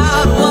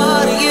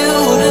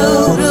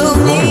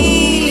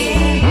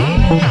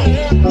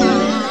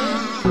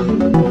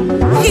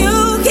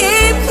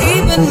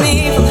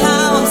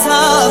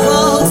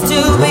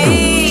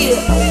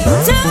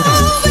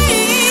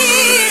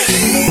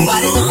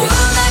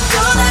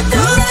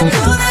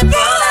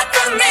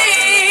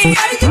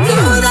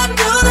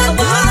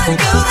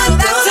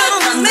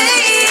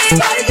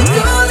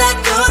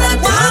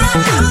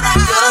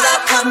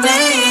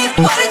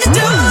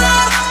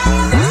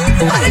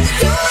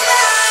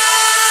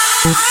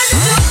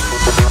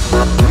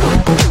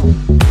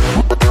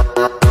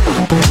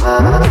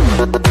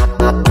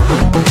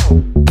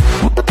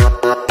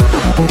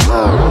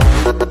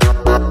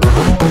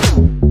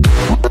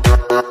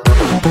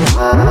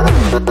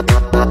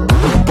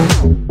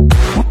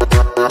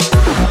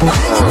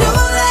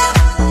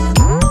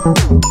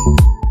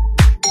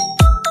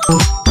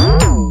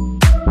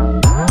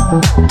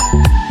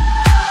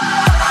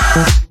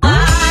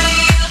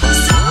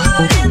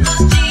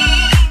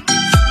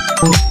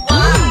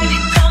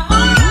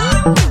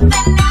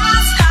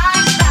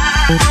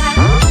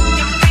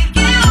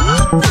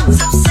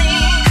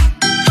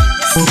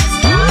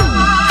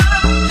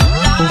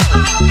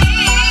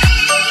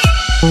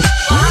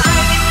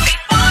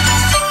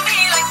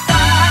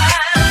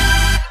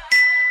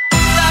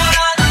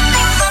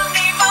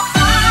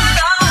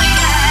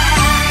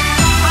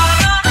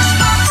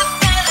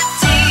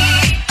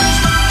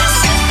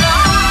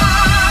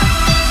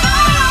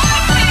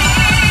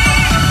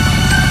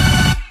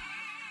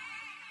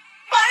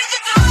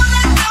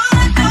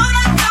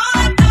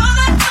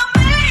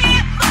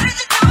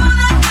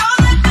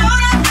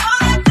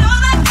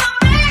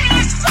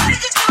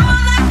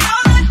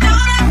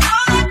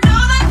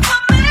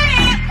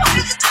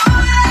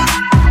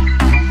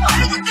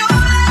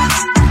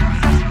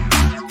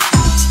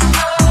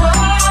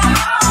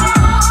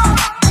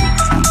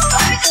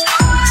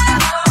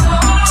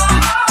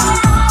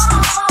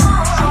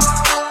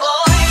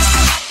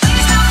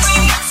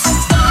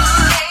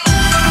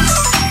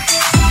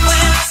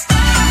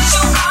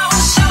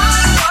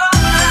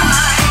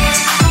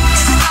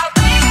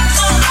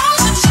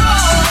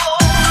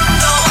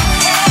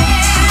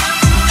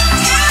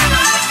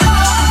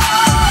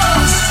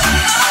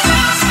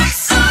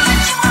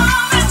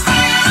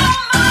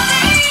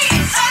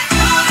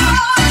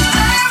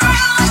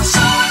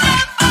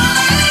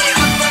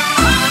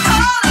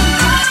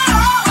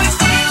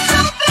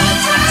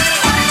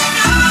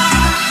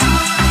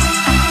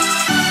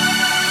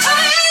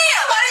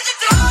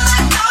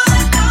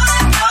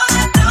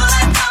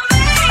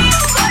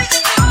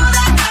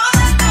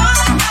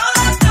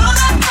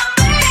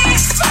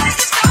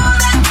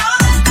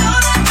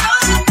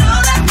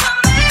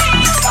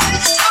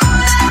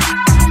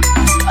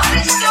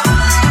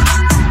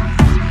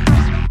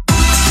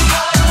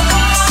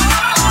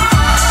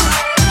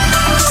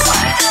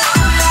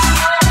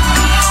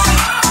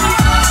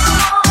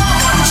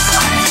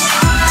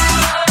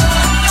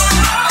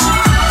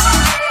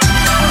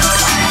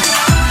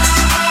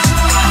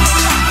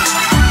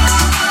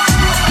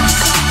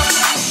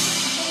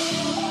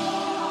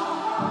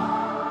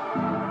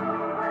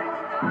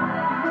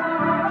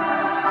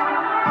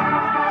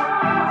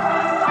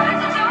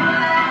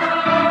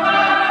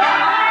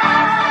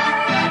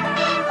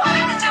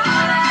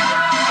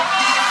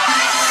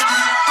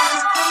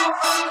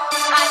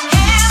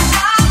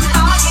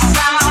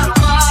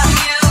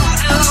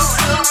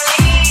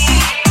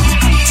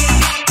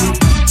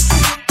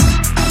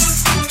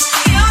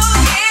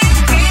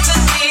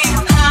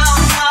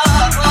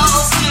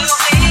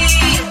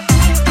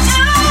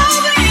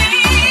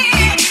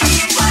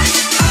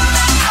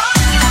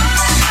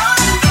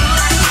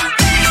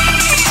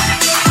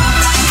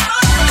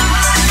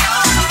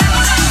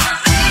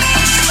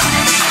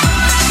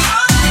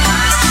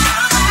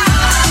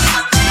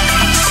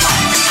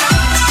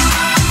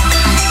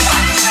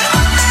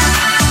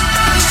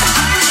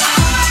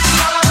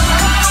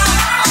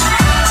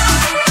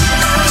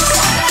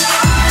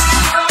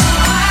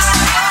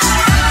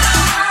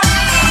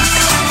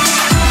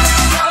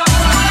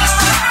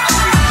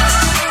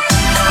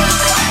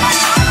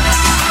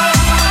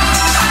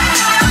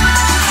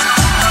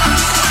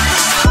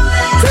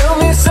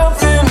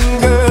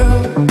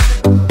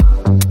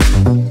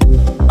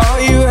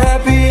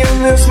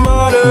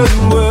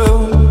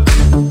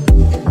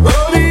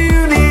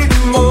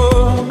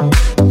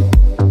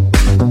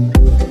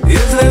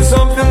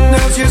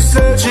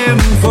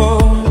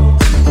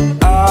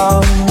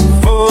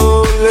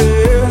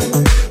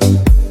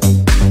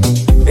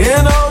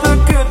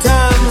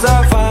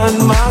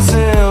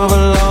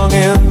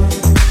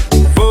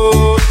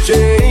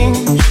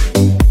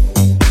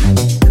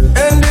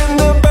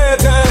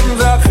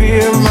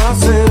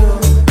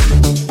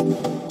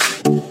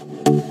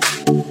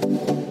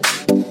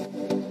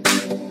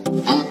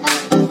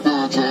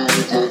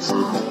Tell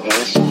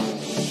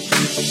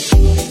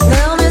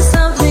me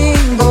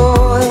something,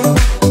 boy.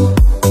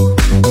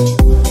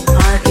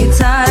 Aren't you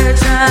tired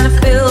trying to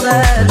fill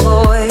that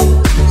void?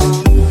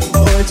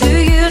 Or do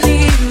you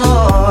need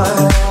more?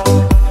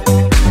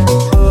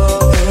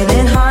 Ain't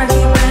it hard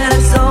keeping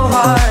it so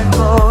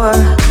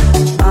hardcore?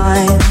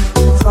 I'm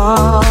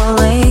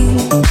falling.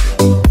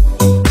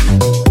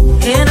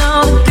 In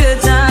all the good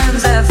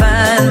times I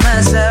find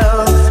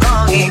myself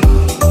longing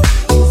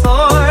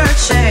for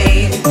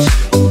change.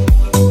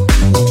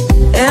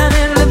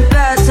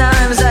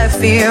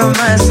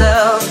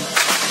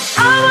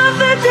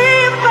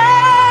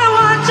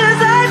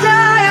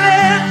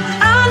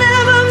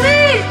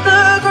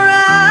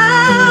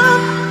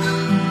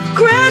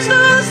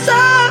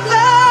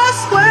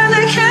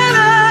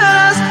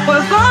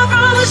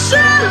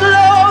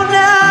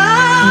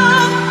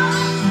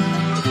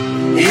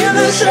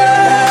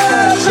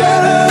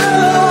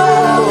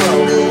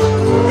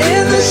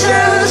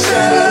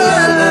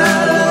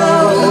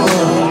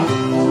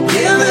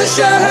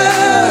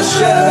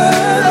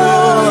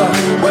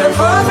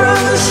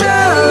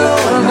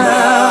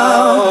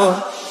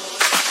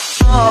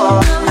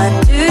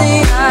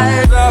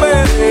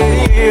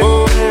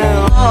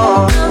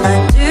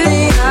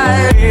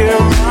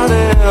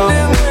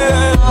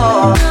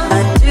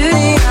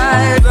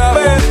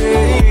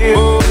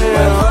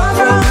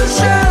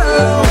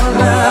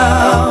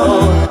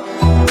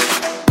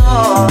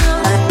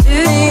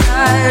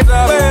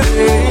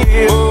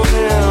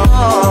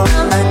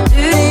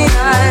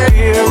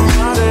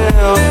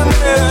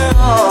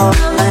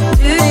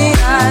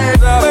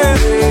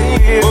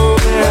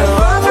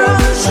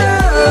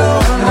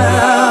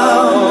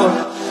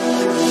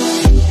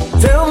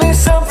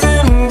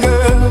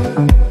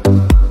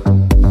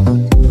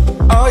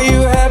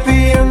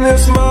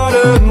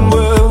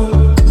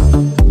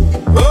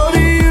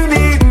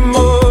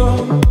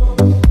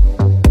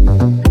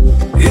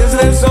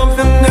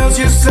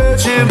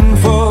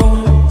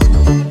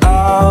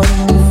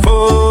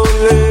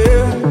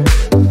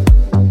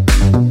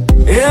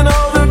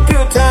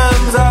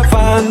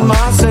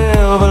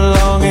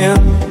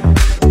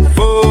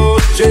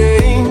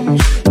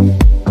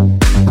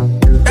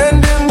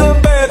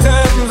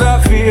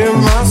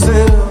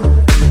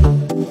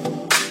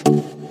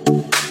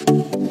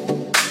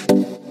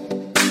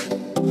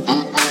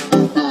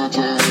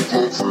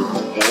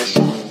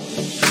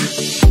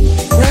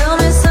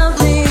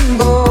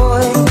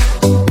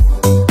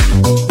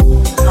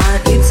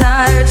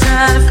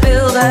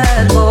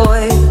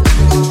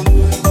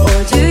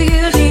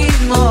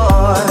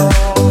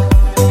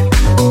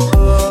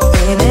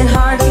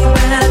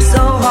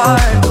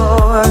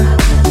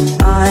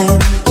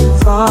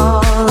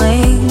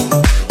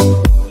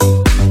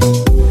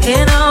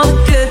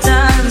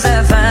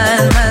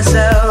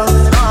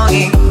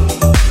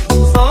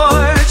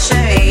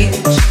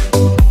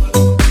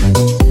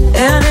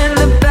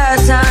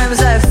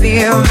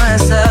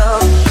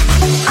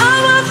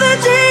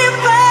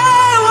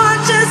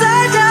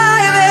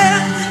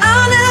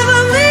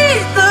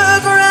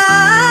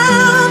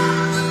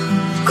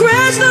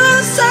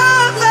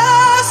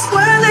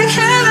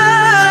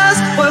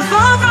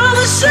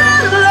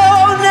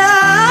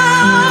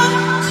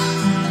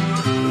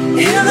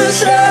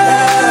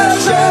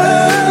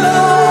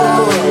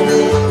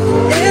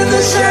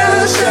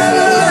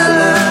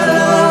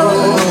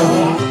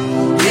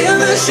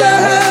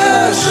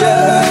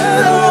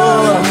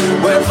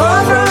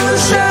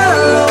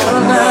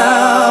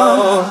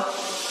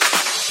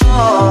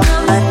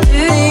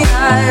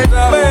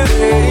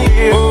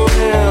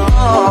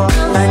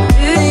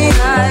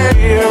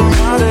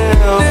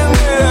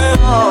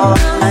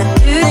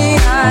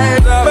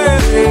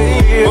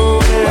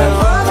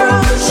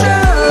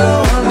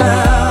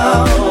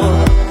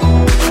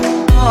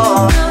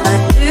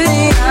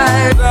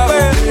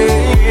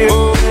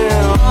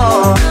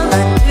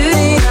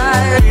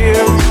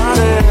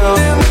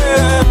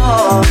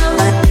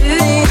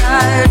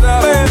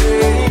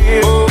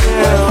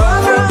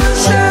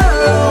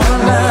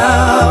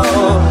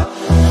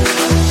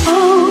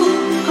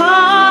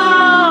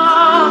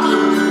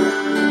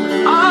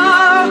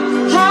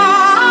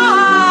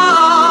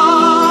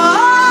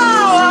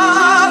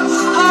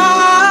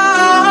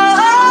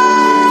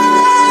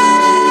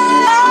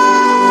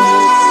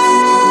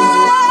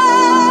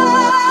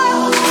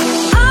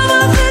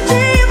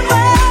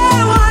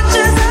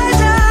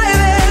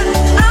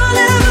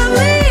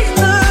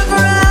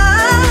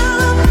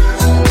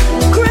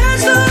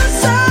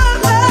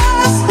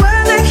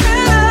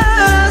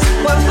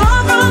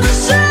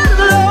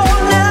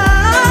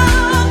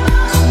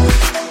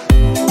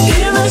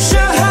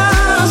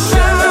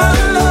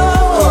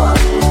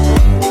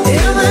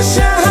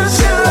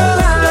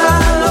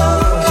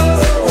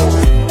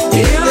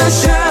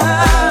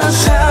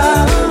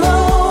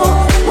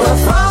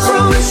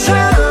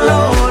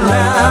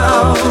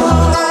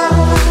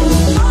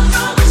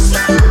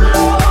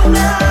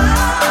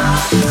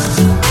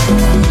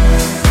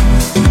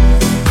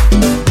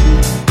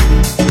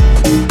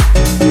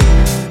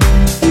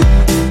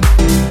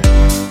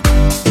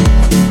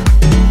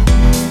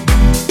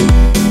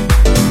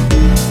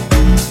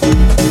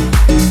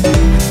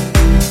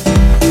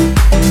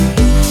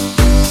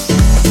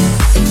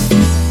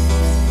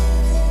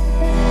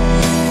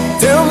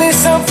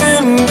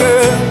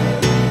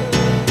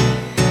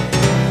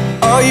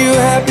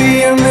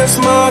 this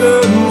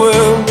modern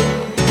world?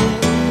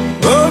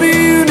 Or do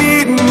you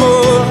need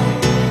more?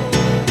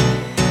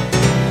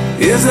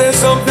 Is there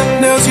something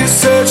else you're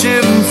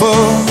searching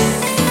for?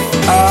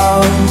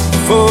 I'm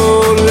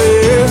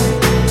falling.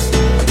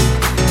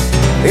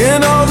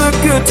 In all the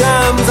good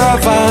times I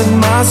find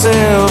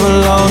myself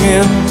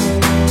longing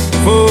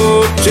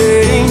for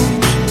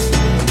change,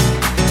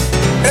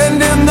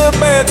 and in the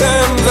bad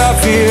times I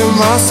fear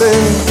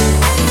myself.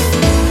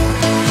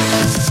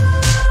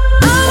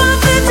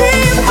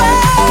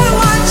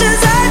 Watch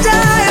as I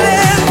dive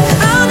in.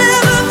 I'll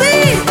never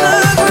leave the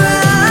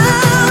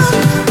ground.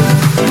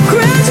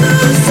 Crash to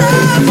the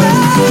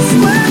surface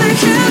where they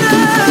hit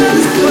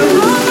us. We're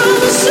born from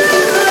the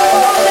shallow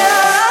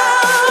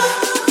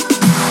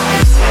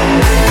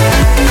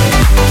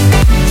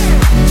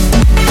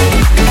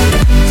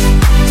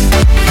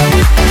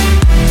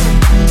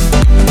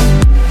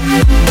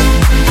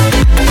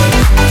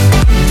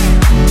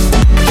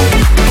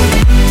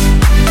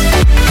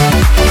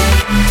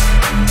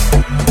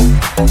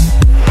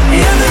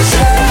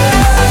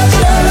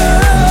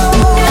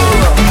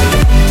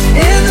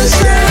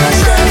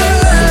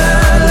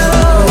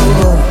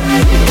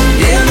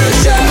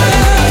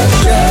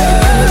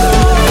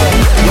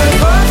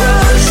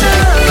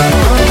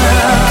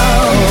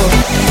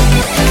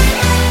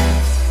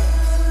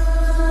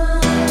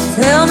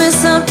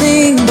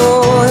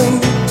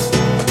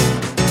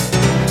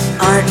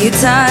you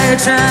tired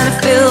trying to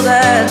fill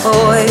that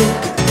void?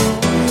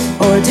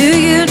 Or do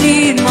you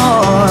need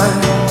more?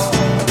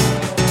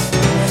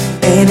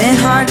 Ain't it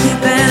hard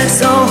keeping it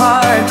so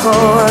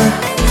hardcore?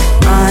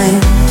 I'm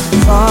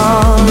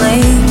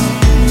falling.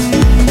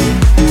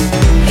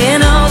 In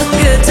all the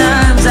good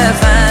times I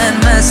find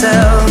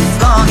myself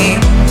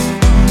longing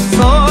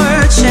for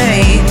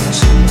change,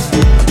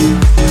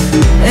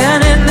 and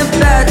in the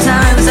bad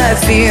times I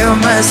fear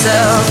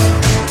myself.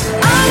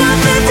 I'm up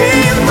the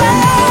deep way,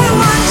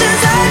 watch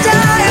as I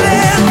dive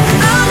in.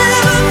 I'll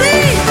never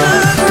leave the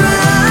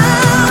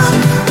ground.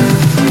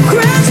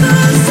 Crash to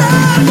the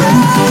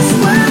surface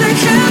where they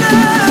hit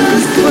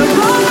us. We're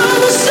born from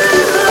the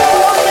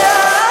shallow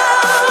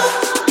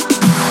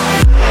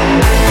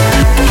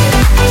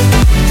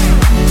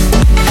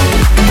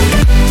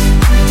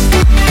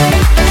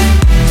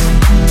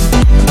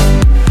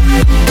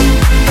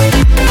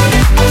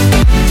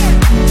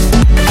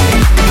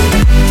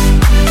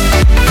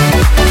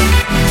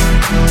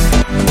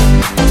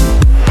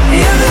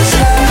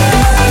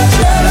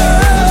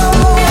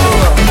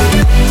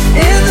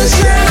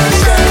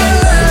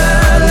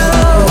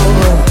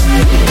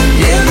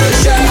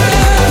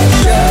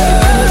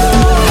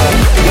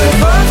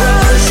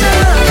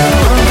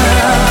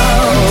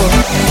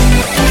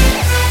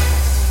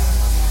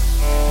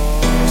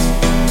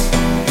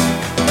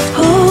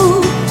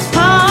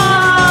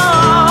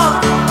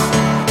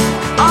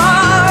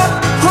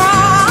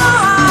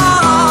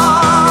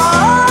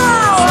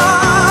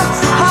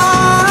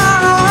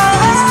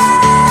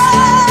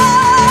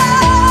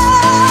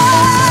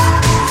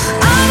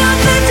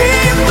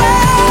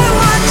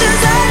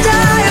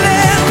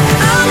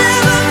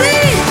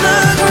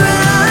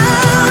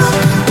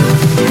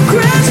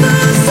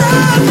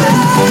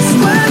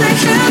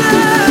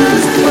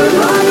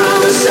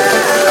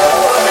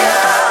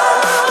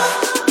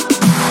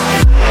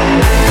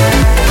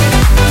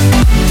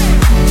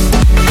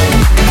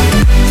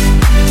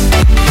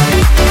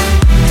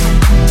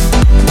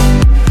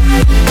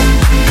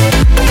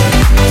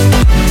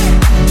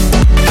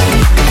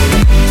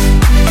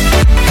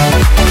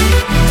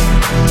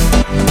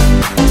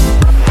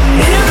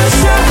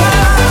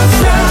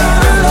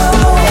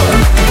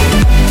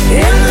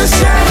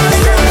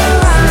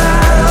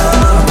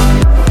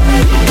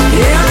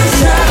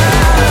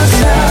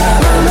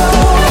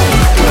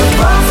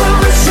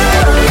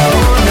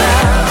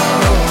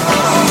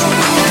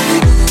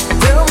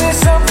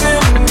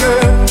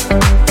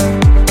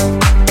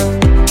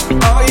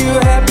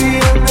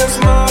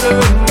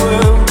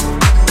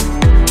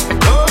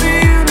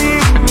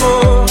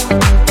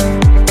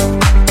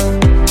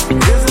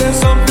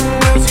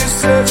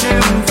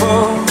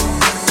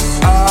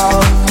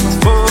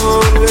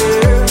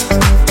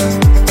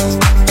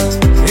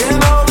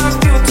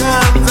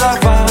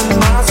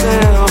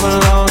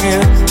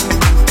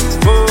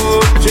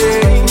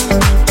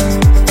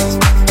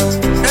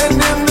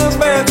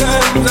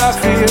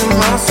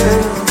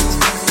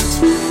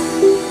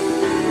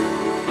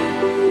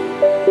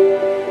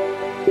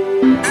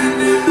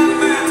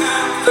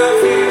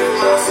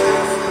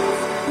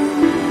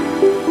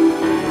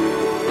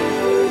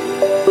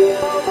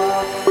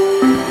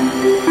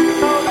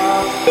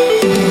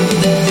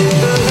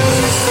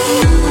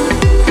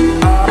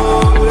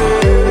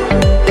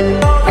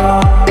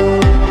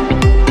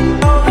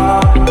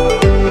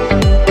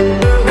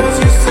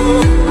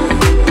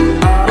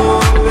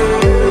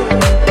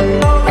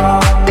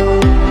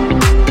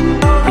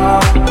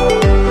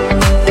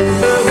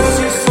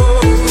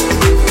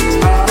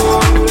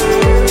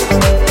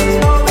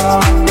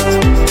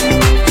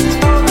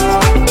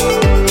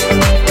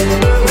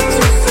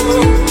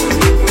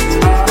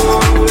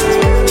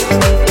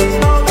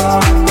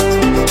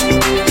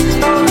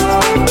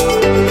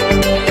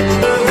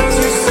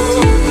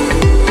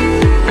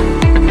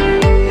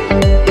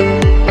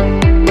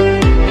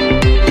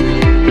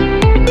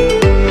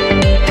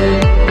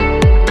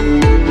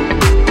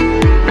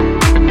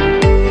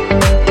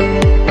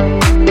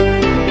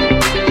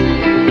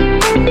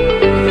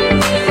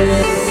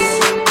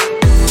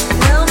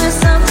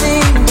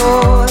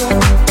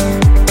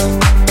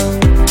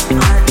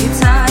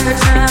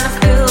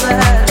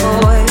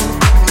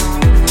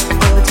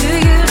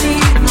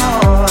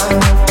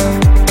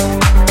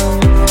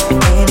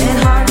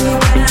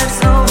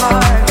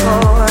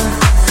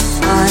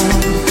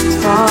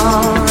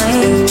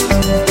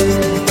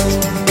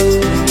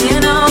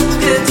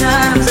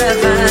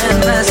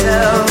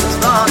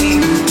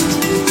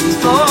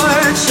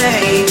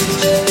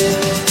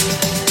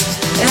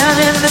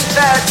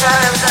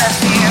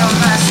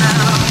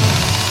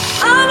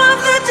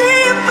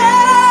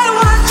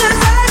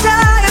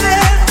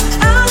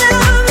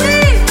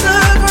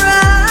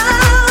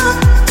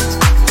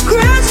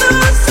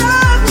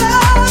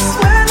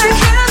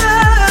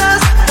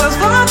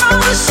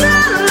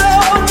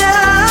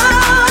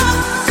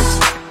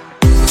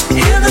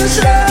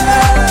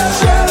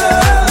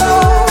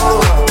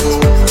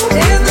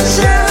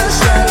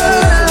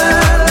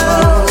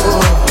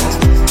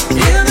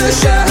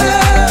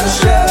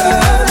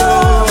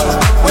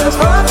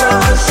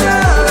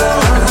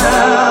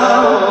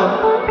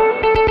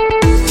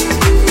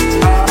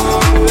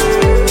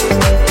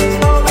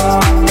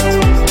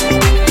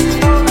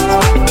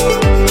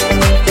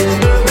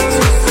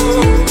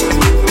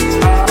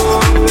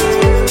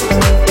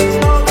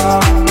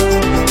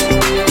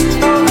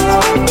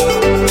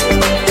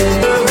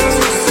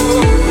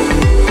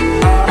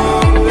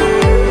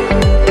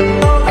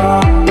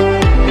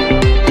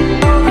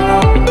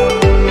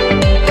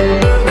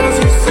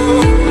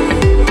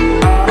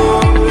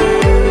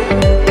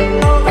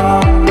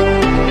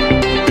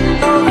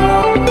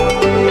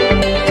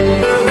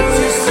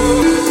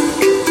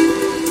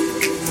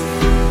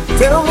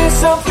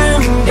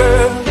one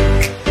girl.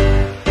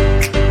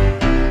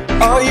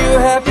 Are you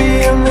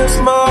happy in this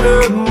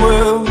modern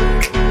world?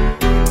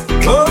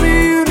 Or do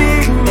you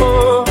need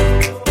more?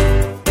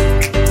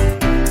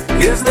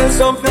 Is there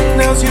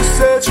something else you're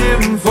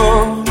searching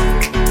for?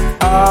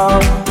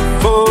 I'll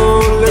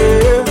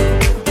falling.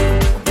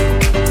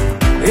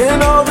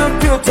 In all the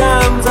good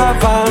times I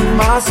find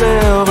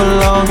myself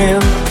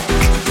longing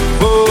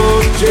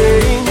for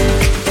change,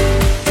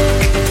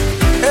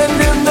 and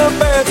in the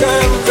bad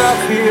times I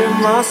fear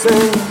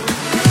myself.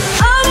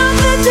 I'm on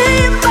the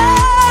deep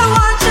end,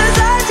 watch as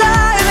I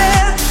dive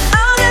in.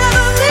 I'll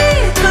never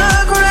leave the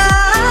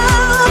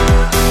ground.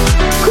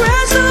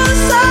 Crash on the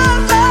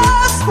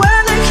surface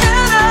when they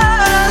can't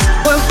us.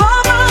 We're far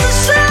from the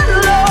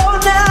shallow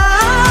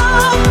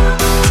now.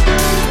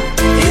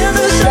 In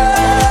the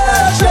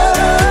shallow,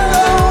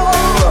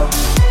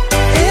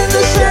 in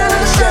the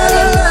shallow,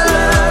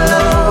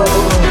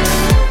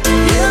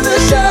 in the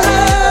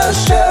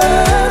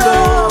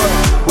shallow.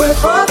 We're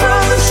far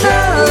from the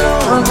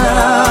shallow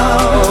now.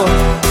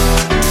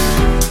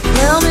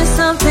 Tell me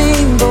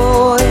something,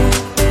 boy.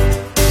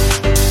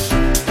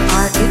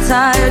 Aren't you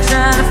tired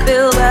trying to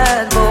fill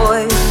that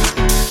void?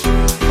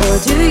 Or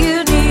do you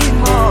need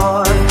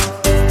more?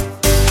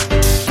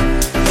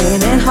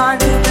 Ain't it hard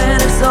to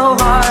finish so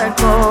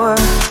hardcore?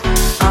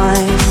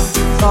 I'm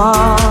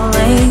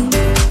falling.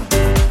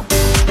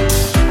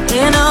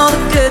 In all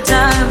the good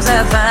times I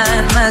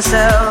find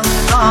myself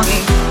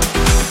longing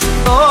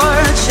for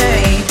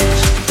change,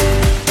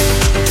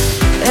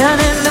 and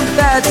in the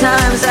bad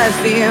times I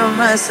fear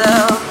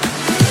myself.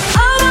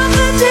 I'm on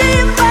the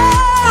deep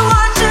end,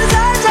 watch as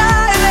I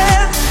dive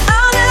in.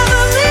 I'll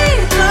never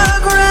leave the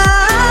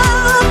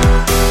ground.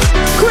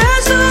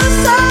 Crash on the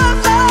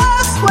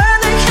surface when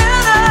they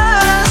can't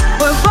us.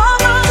 We're far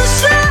from the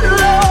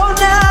shallow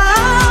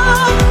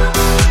now.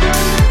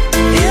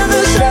 In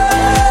the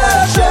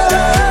shallow,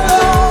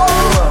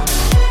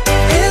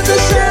 in the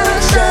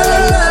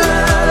shallow,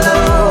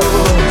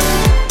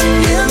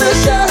 in the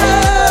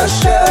shallow.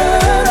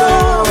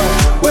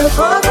 We're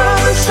far from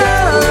the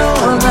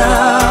shallow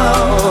now.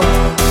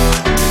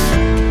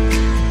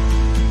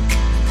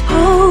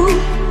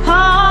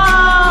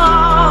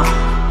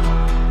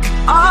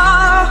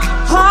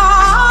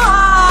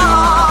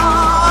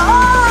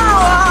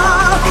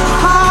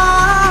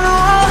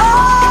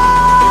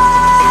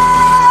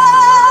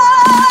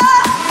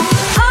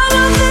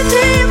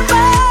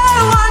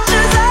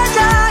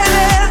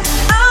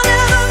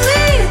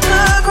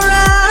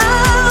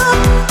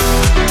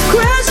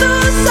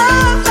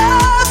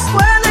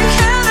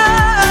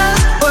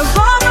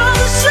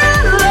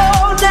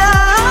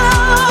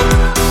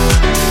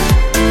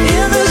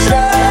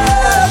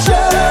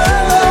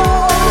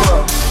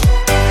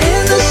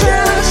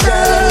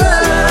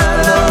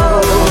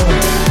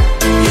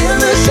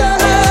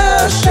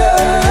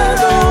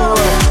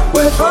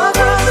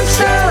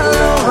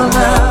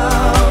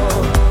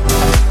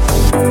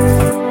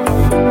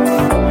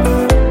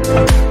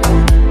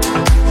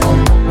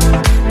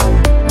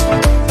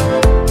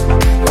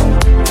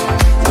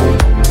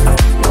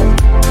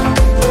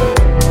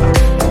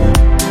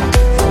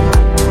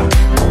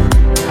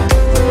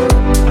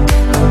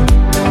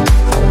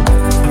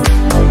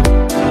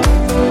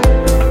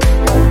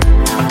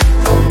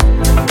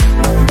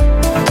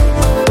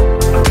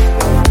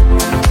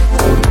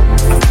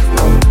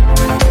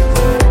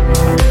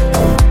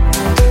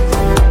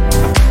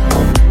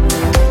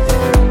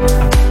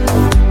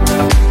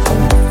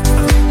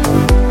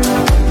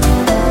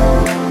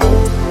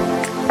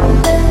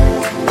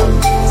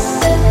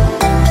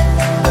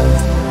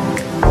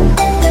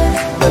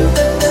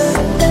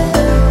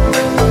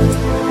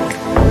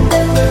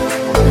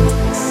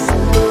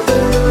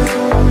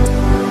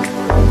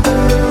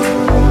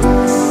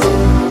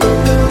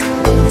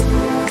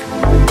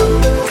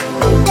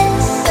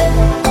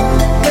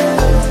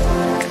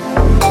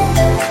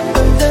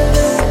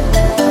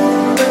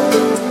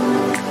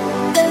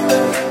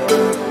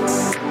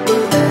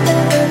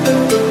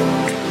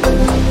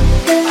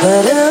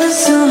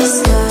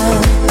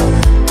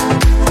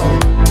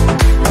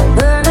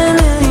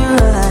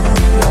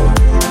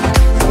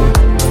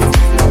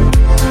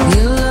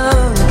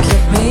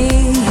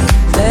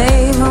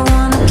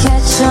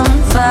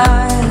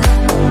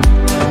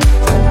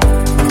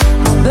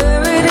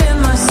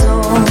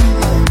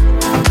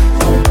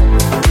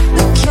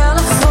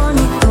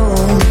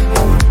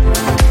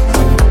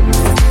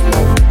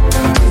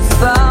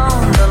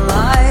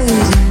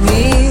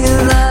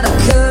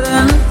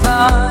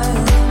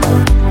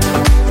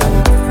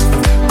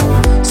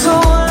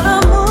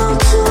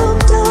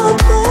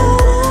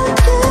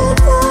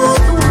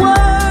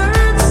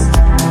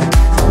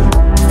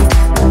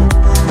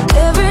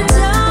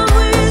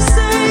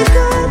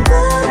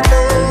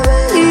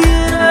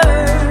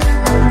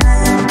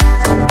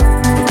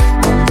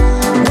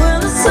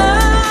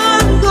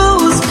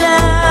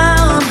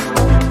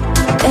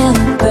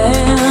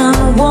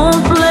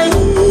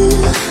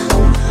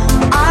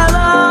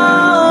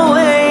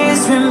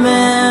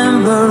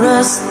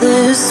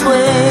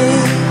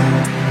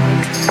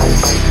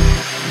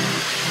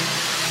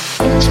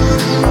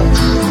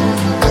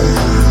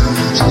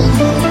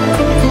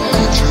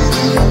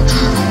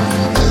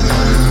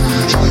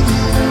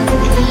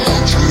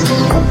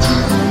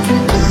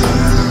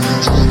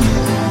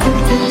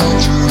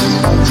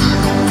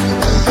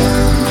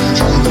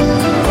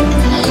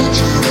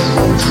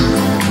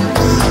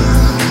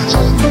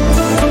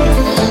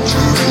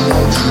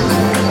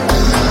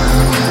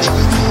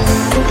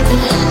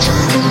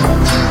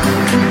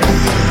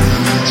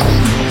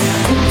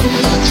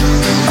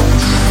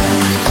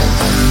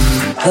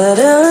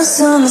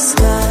 Letters on the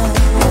sky,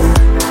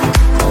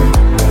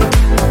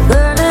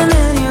 burning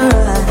in your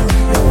eyes.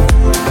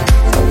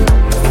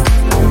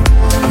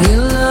 You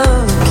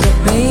look at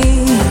me,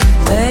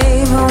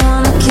 babe, I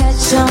wanna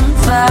catch on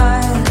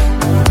fire.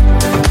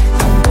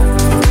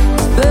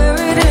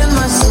 Buried in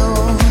my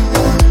soul,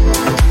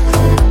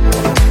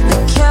 the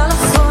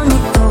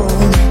California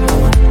gold.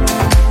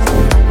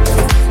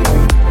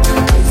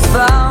 You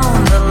found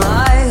the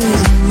light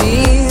in me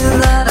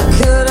that I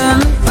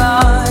couldn't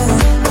find.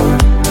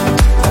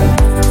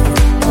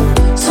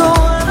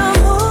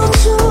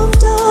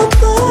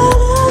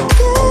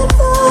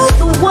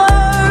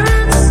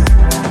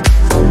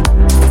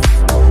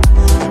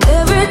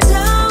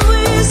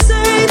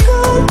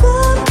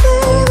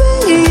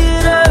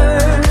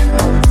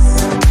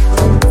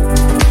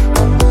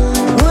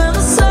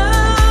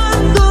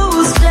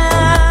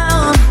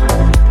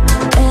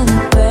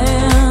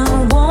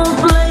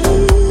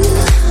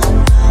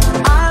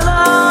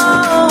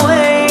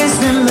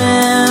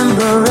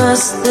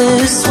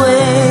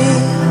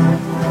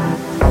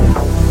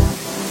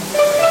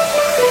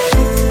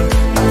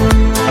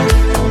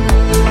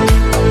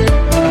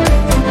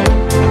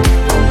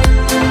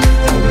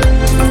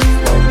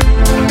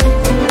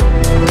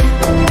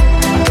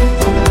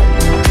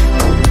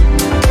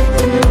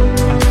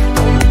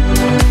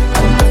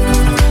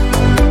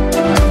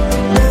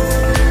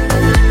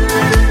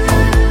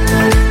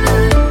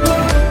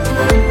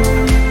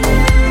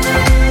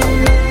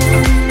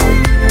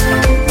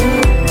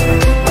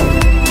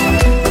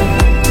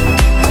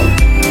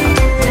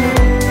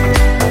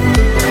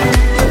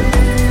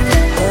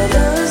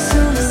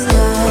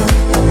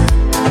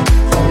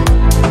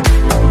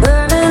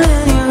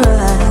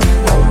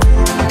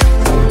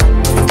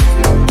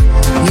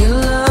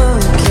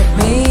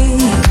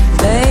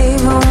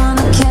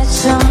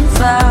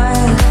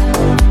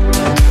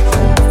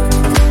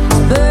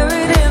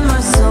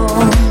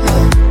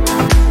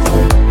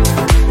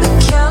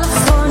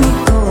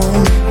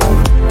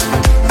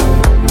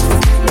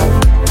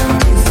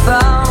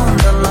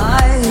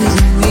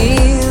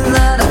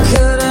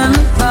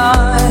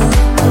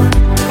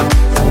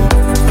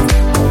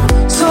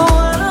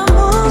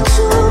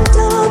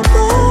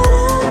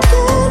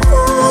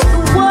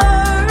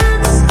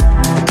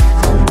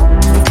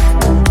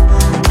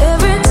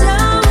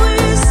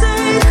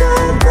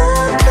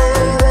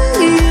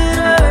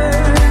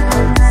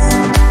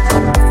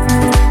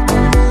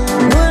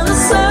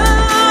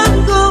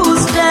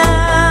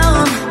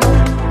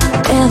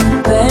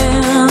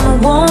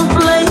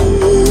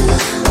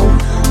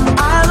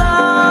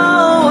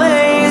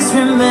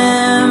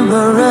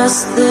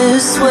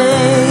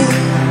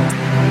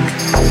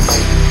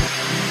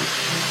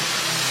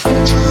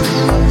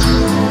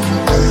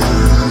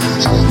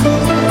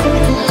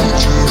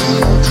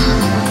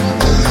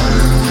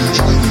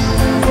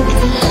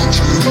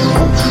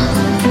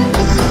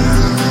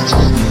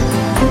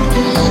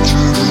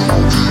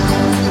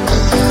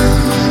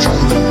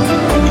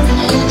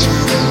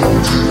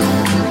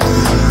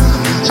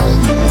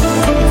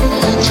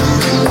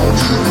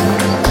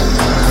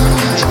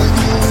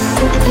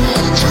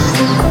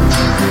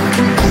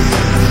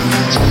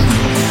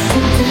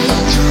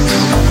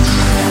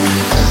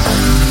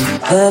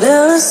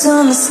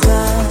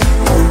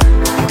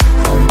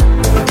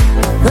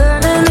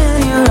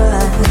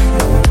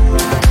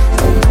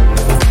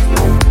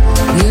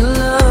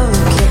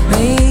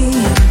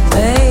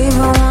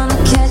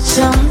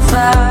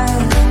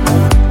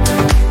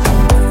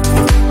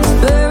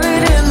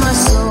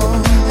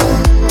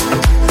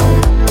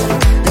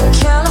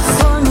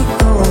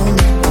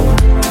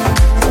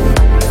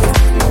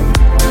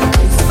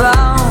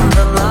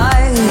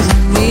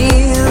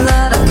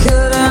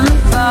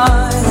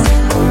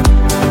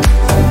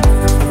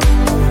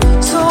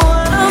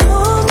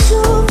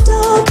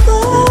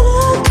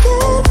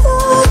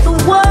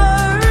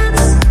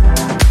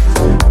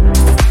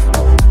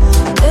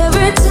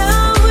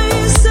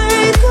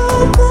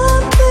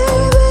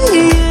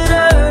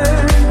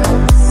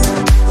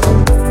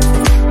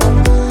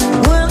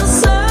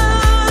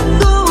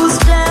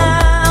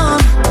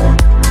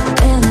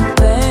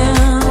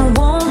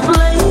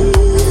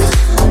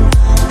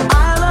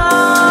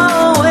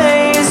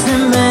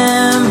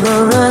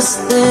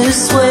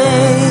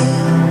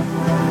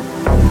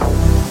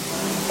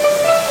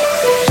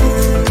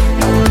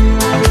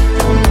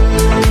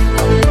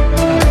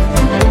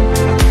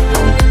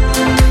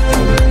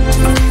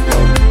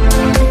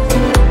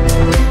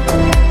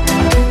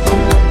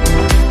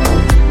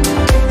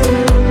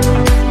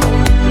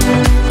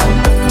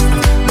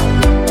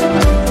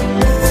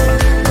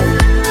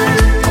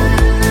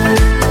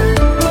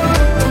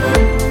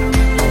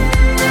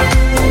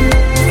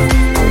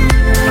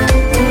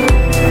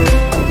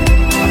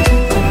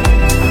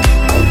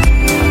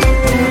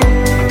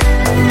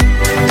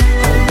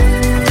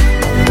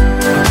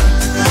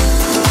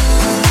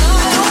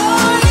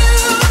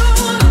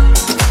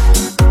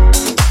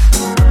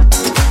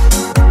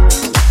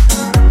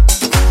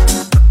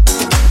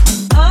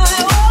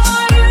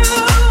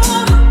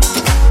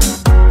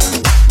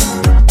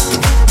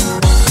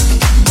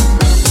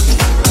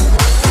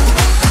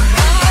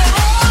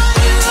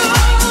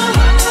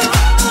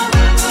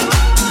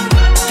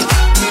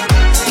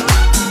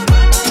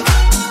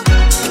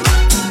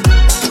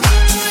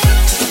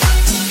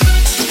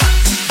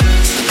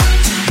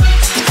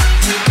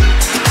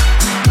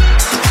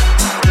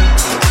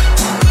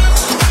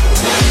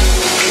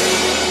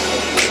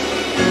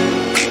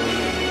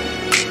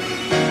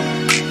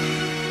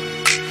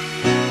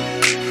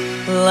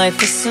 life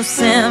is so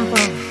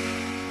simple.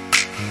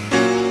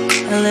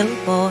 A little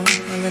boy,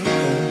 a little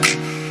girl,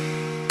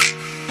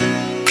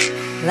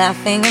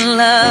 laughing and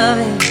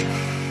loving,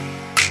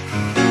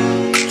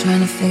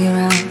 trying to figure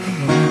out the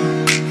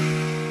world.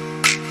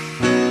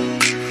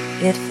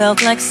 It felt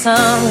like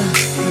summer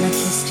when I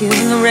kissed you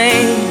in the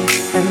rain.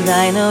 And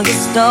I know your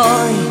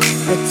story,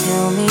 but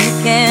tell me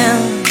again.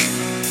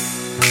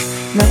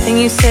 Nothing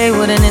you say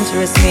wouldn't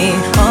interest me.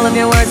 All of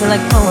your words are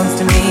like poems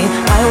to me.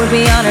 I would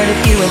be honored if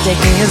you would take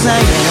me as I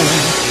am.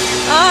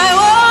 I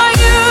want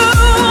you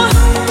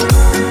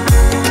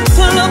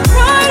to look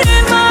right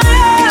in my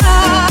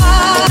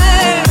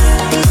eyes,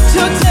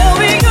 to tell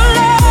me you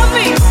love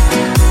me,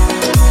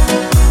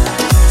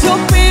 to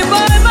be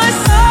by my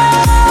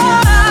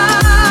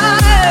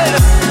side.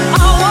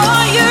 I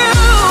want you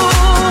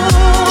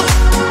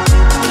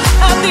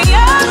at the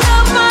end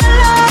of my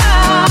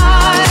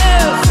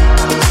life.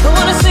 I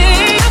wanna see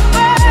your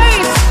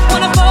face,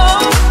 wanna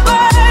hold your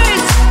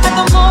face at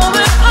the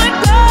moment I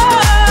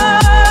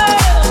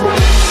die.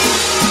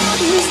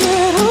 Is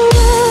that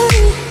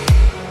alright?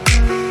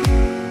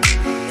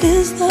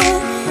 Is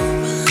that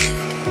alright?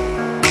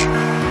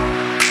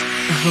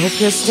 I hope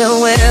you're still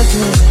with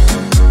me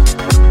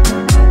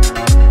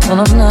when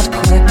I'm not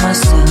quite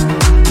myself.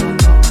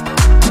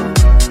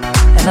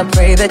 And I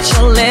pray that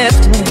you'll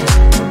lift me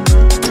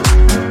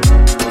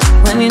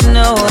when you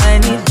know I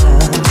need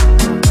help.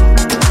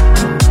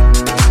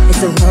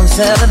 It's a warm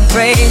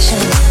celebration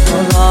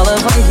of all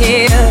of our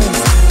years,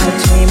 a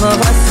dream of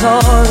our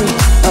story,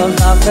 of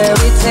our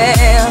fairy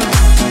tale.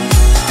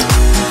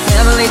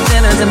 Family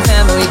dinners and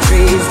family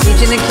trees,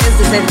 teaching the kids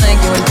to say thank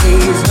you and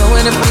please,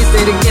 knowing if we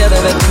stay together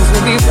that things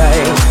will be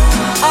right.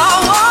 I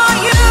want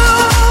you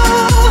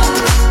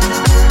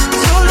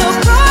to look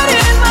right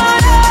in my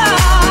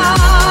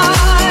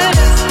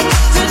eyes,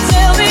 to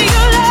tell me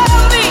you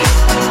love me,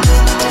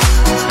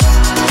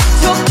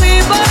 to be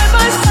by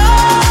my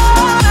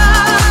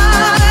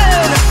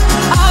side.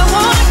 I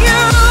want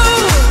you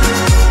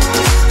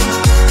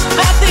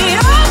at the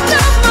end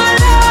of my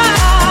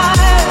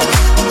life.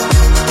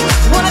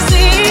 Wanna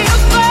see your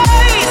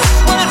face,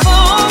 wanna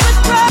fall with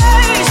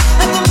grace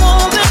at the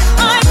moment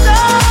I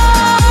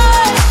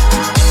die.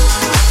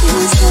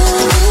 Is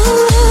that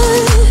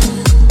alright?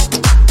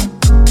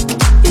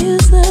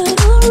 Is that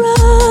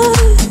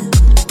alright?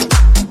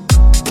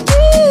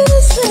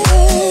 Is that alright?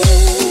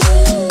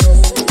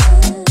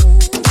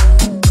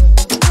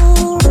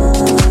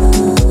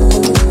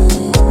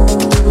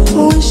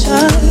 Wish I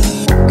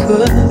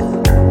could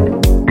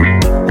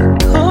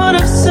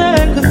have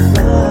said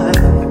goodbye.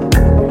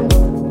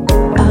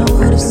 I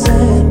would have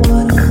said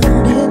what I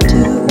wanted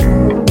to,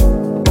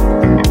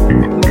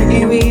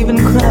 maybe even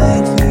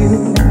cried for you.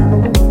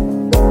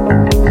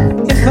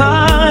 If I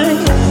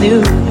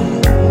knew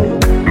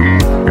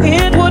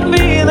it would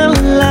be the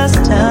last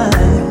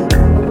time,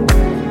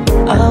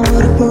 I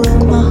would have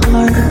broke my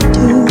heart in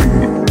two,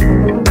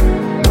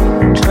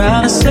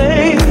 trying to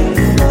say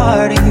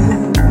part of you.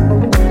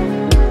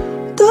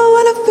 Don't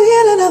wanna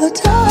feel another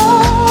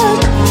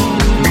touch,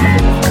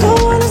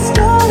 don't wanna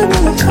start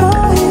another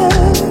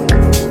fire,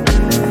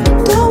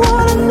 don't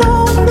wanna know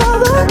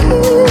another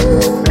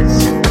kiss,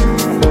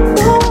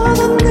 don't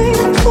wanna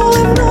name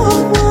falling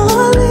off my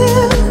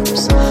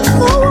lips,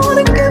 don't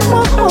wanna give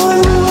my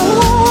heart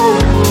away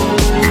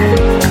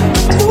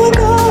to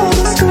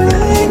another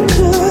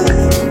stranger,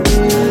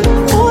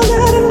 or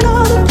let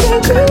another day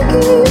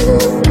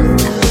begin.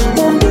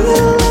 Won't be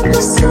like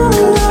the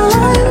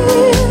sunlight in.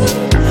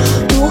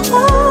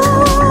 No,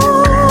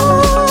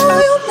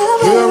 you'll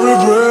never. Every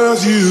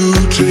breath you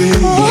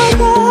take, Oh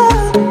God,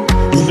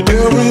 and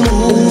every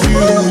move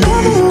you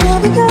make,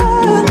 love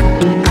God.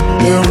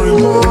 every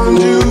bond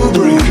you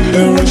break,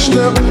 every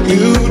step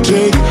you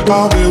take,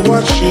 I'll be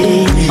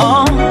watching you.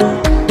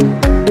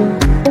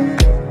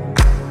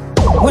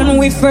 When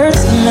we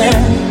first met,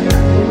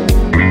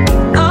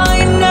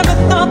 I never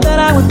thought that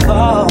I would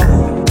fall.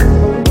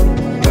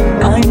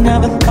 I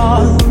never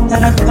thought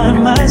that I'd find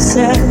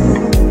myself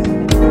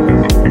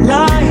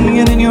lying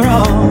in your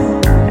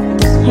arms.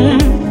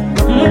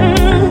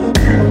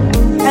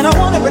 And I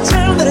wanna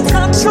pretend that it's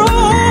not true.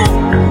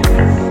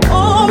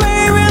 Oh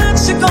baby, that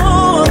you're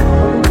gone.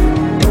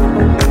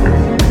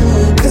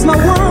 'Cause my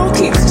world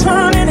keeps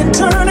turning and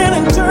turning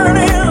and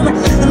turning,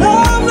 and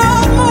I'm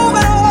not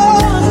moving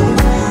on.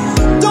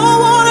 Don't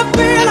wanna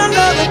feel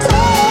another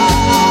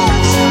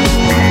touch,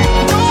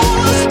 don't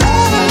wanna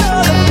start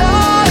another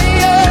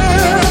fire,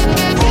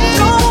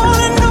 don't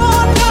wanna know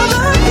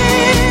another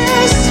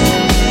kiss,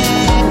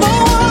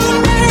 don't wanna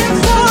name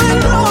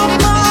falling off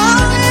my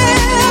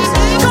lips.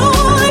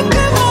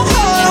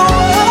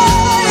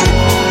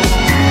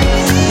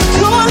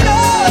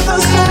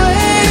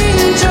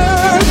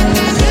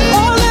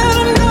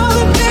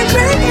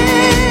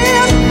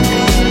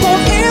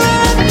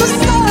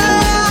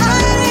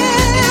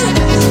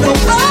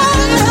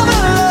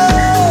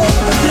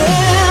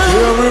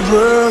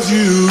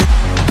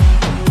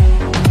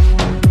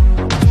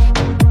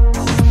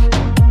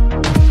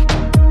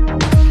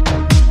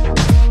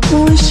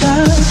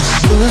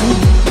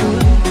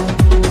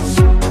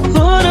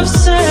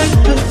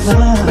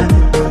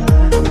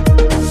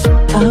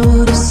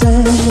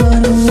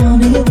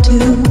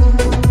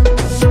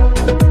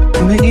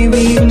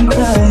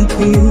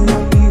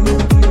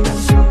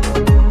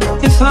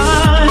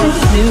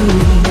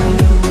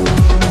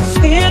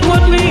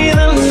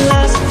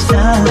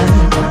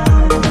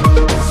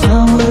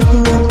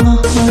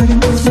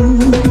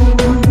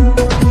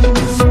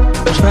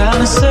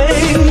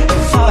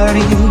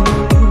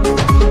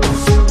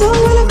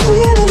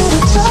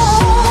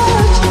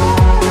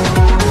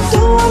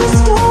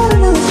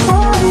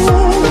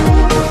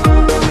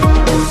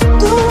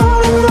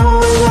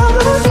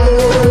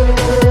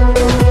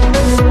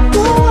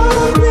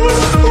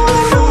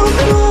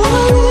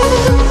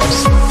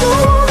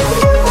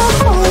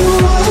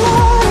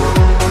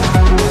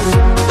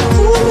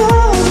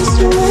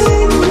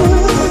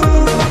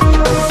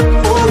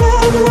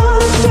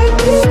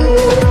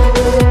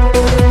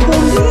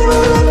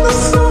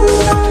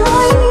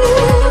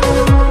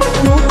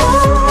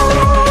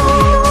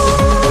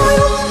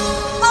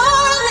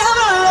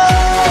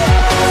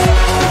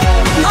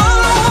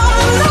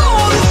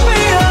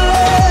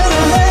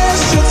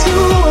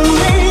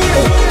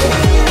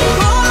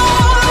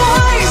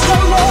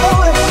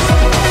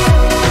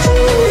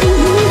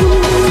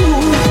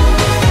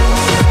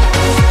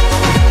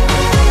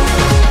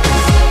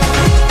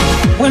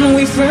 When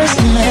we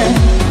first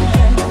met,